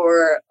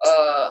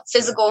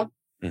physical.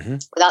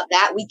 Without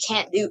that, we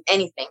can't do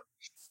anything.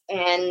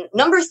 And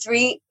number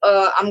 3,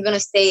 I'm going to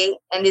say,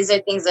 and these are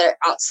things that are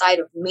outside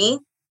of me.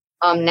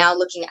 Now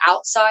looking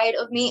outside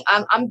of me,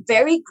 I'm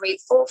very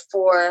grateful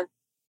for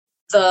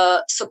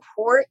the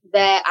support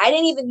that I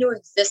didn't even know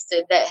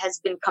existed that has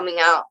been coming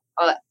out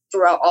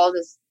throughout all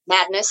this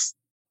madness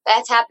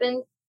that's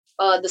happened.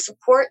 The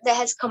support that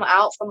has come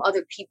out from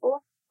other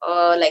people,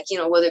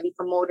 whether it be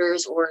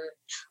promoters or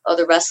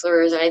other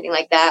wrestlers or anything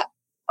like that,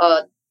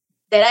 that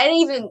I didn't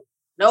even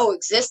know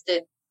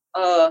existed.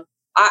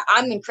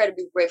 I'm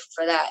incredibly grateful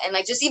for that. And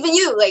just even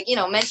you,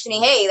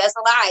 mentioning, hey, that's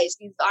a lie.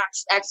 She's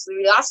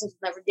actually awesome. She's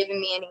never given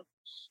me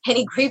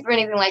any grief or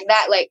anything like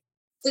that.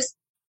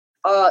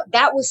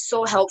 That was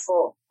so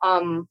helpful.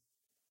 And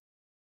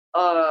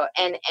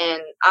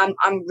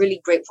I'm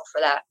really grateful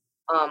for that.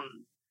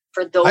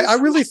 For those, I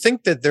really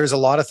think that there's a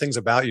lot of things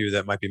about you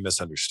that might be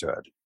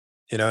misunderstood,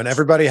 and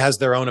everybody has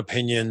their own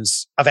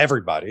opinions of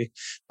everybody,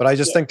 but I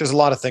just think there's a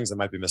lot of things that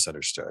might be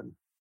misunderstood.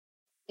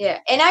 Yeah.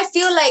 And I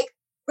feel like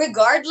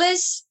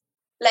regardless,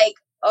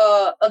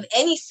 of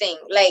anything,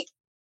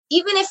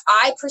 even if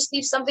I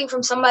perceive something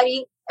from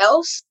somebody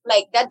else,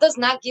 that does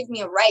not give me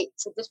a right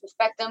to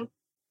disrespect them,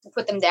 to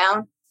put them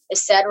down,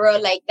 etc.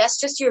 That's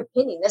just your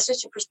opinion. That's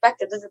just your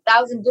perspective. There's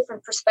 1,000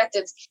 different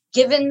perspectives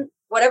given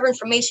whatever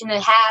information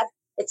they have,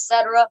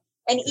 etc.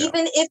 And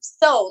even if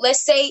so,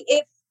 let's say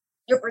if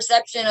your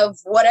perception of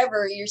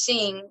whatever you're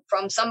seeing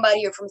from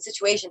somebody or from a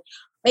situation,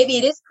 maybe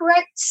it is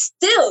correct,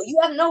 still you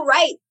have no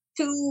right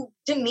to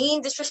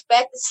demean,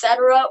 disrespect,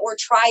 etc., or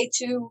try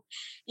to,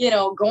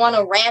 go on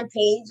a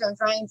rampage on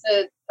trying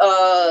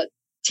to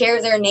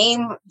tear their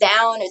name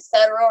down,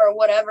 etc., or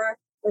whatever,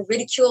 or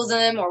ridicule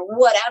them or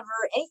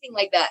whatever, anything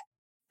like that.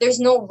 There's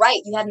no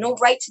right. You have no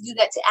right to do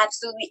that to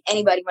absolutely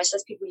anybody, much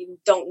less people you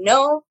don't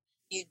know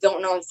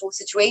in full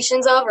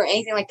situations of, or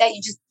anything like that.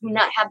 You just do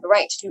not have the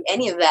right to do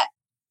any of that.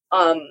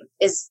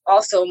 Is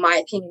also my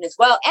opinion as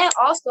well. And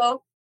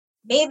also,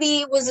 maybe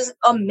it was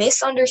a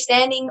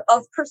misunderstanding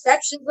of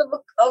perceptions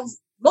of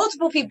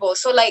multiple people.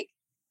 So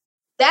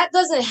that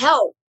doesn't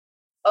help.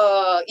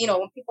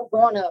 When people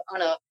go on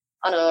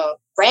a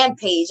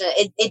rampage,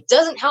 it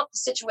doesn't help the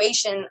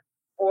situation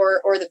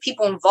or the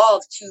people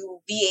involved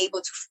to be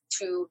able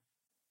to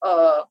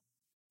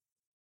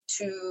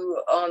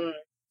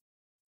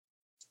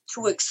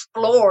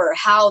explore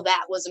how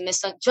that was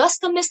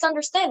just a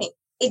misunderstanding.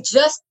 It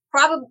just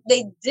probably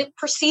they did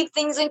perceive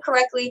things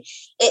incorrectly.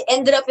 It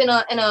ended up in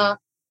a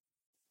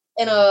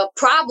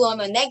problem,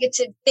 a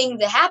negative thing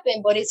that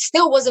happened, but it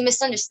still was a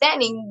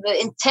misunderstanding. The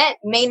intent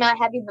may not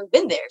have even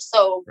been there.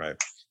 So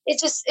it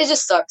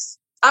just sucks.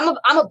 I'm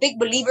a big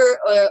believer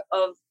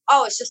of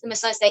it's just a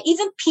misunderstanding.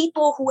 Even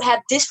people who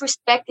have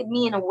disrespected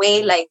me in a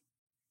way,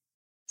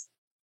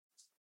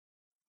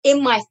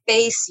 in my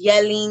face,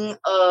 yelling,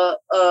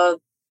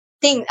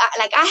 thing.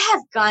 I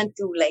have gone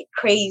through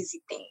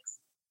crazy things.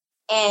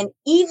 And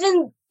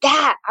even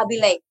that, I'll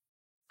be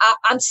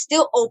I'm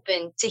still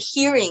open to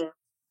hearing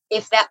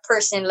if that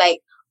person,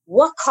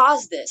 what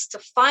caused this, to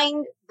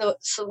find the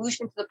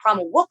solution to the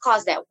problem. What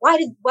caused that? Why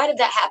did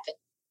that happen?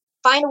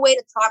 Find a way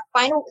to talk.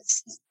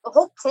 The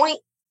whole point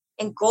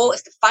and goal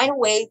is to find a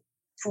way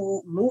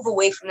to move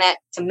away from that,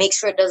 to make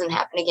sure it doesn't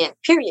happen again.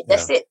 Period.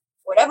 That's it.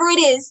 Whatever it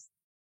is,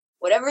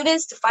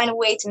 to find a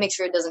way to make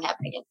sure it doesn't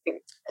happen again.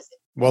 Period. That's it.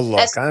 Well,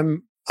 look,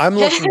 I'm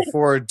looking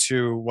forward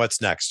to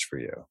what's next for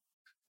you.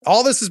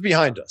 All this is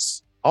behind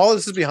us.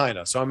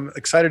 So I'm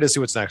excited to see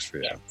what's next for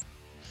you.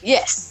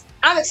 Yes,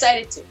 I'm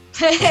excited too.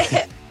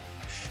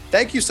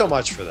 Thank you so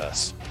much for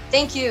this.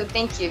 Thank you,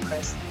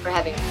 Chris, for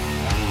having me.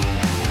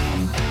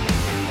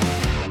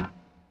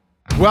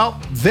 Well,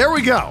 there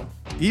we go.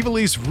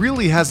 Ivelisse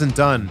really hasn't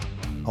done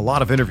a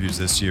lot of interviews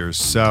this year,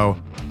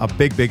 so a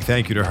big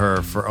thank you to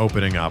her for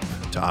opening up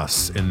to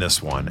us in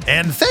this one.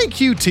 And thank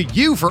you to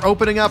you for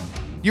opening up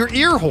your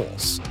ear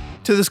holes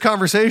to this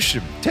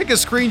conversation. Take a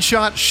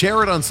screenshot,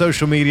 share it on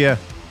social media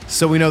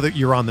so we know that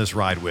you're on this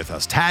ride with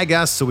us. Tag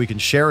us so we can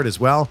share it as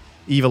well.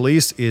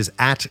 Ivelisse is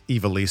at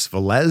Ivelisse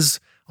Velez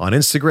on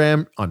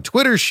Instagram. On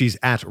Twitter, she's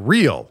at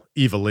Real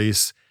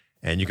Ivelisse.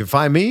 And you can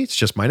find me, it's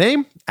just my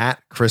name,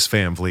 at Chris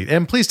Van Vliet.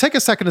 And please take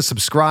a second to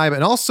subscribe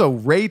and also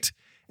rate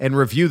and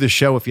review the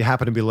show if you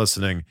happen to be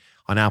listening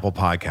on Apple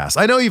Podcasts.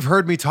 I know you've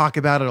heard me talk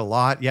about it a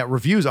lot, yet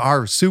reviews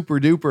are super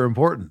duper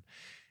important.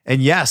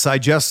 And yes, I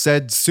just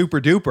said super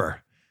duper.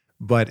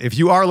 But if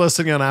you are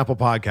listening on Apple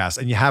Podcasts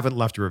and you haven't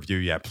left a review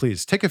yet,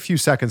 please take a few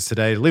seconds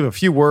today to leave a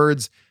few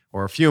words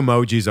or a few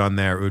emojis on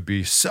there. It would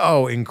be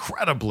so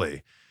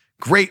incredibly,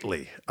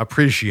 greatly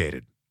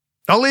appreciated.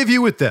 I'll leave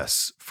you with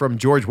this from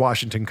George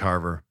Washington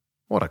Carver.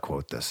 What a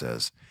quote this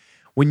is.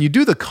 When you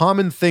do the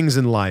common things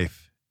in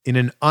life in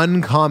an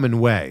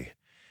uncommon way,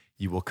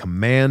 you will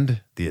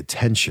command the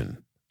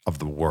attention of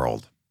the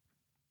world.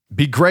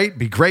 Be great,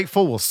 be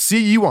grateful. We'll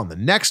see you on the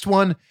next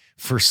one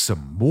for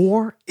some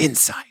more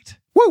insight.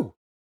 Woo!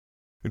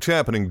 It's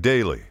happening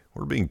daily.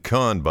 We're being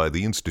conned by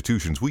the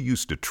institutions we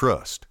used to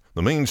trust.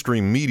 The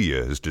mainstream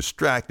media is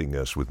distracting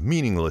us with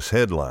meaningless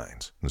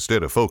headlines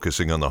instead of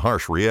focusing on the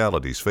harsh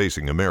realities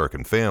facing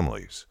American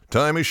families.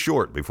 Time is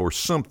short before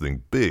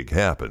something big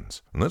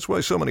happens, and that's why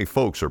so many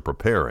folks are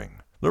preparing.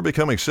 They're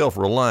becoming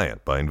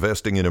self-reliant by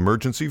investing in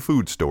emergency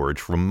food storage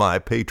from My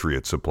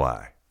Patriot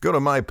Supply. Go to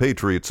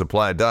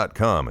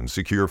MyPatriotSupply.com and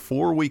secure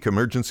 4-week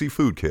emergency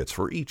food kits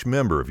for each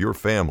member of your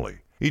family.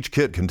 Each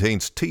kit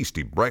contains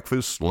tasty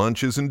breakfasts,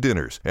 lunches, and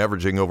dinners,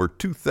 averaging over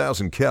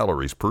 2,000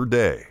 calories per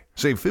day.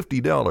 Save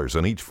 $50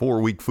 on each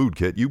 4-week food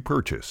kit you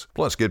purchase.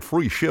 Plus, get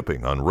free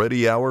shipping on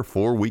Ready Hour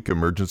 4-week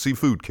emergency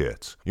food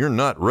kits. You're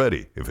not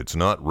ready if it's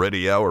not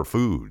Ready Hour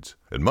foods.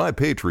 At My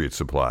Patriot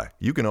Supply,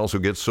 you can also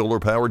get solar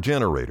power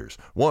generators,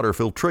 water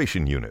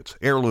filtration units,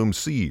 heirloom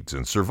seeds,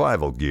 and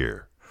survival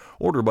gear.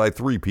 Order by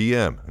 3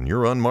 p.m. and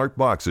your unmarked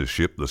boxes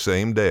ship the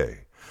same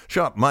day.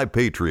 Shop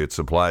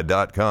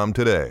MyPatriotSupply.com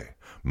today.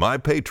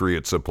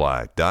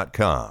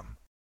 MyPatriotSupply.com.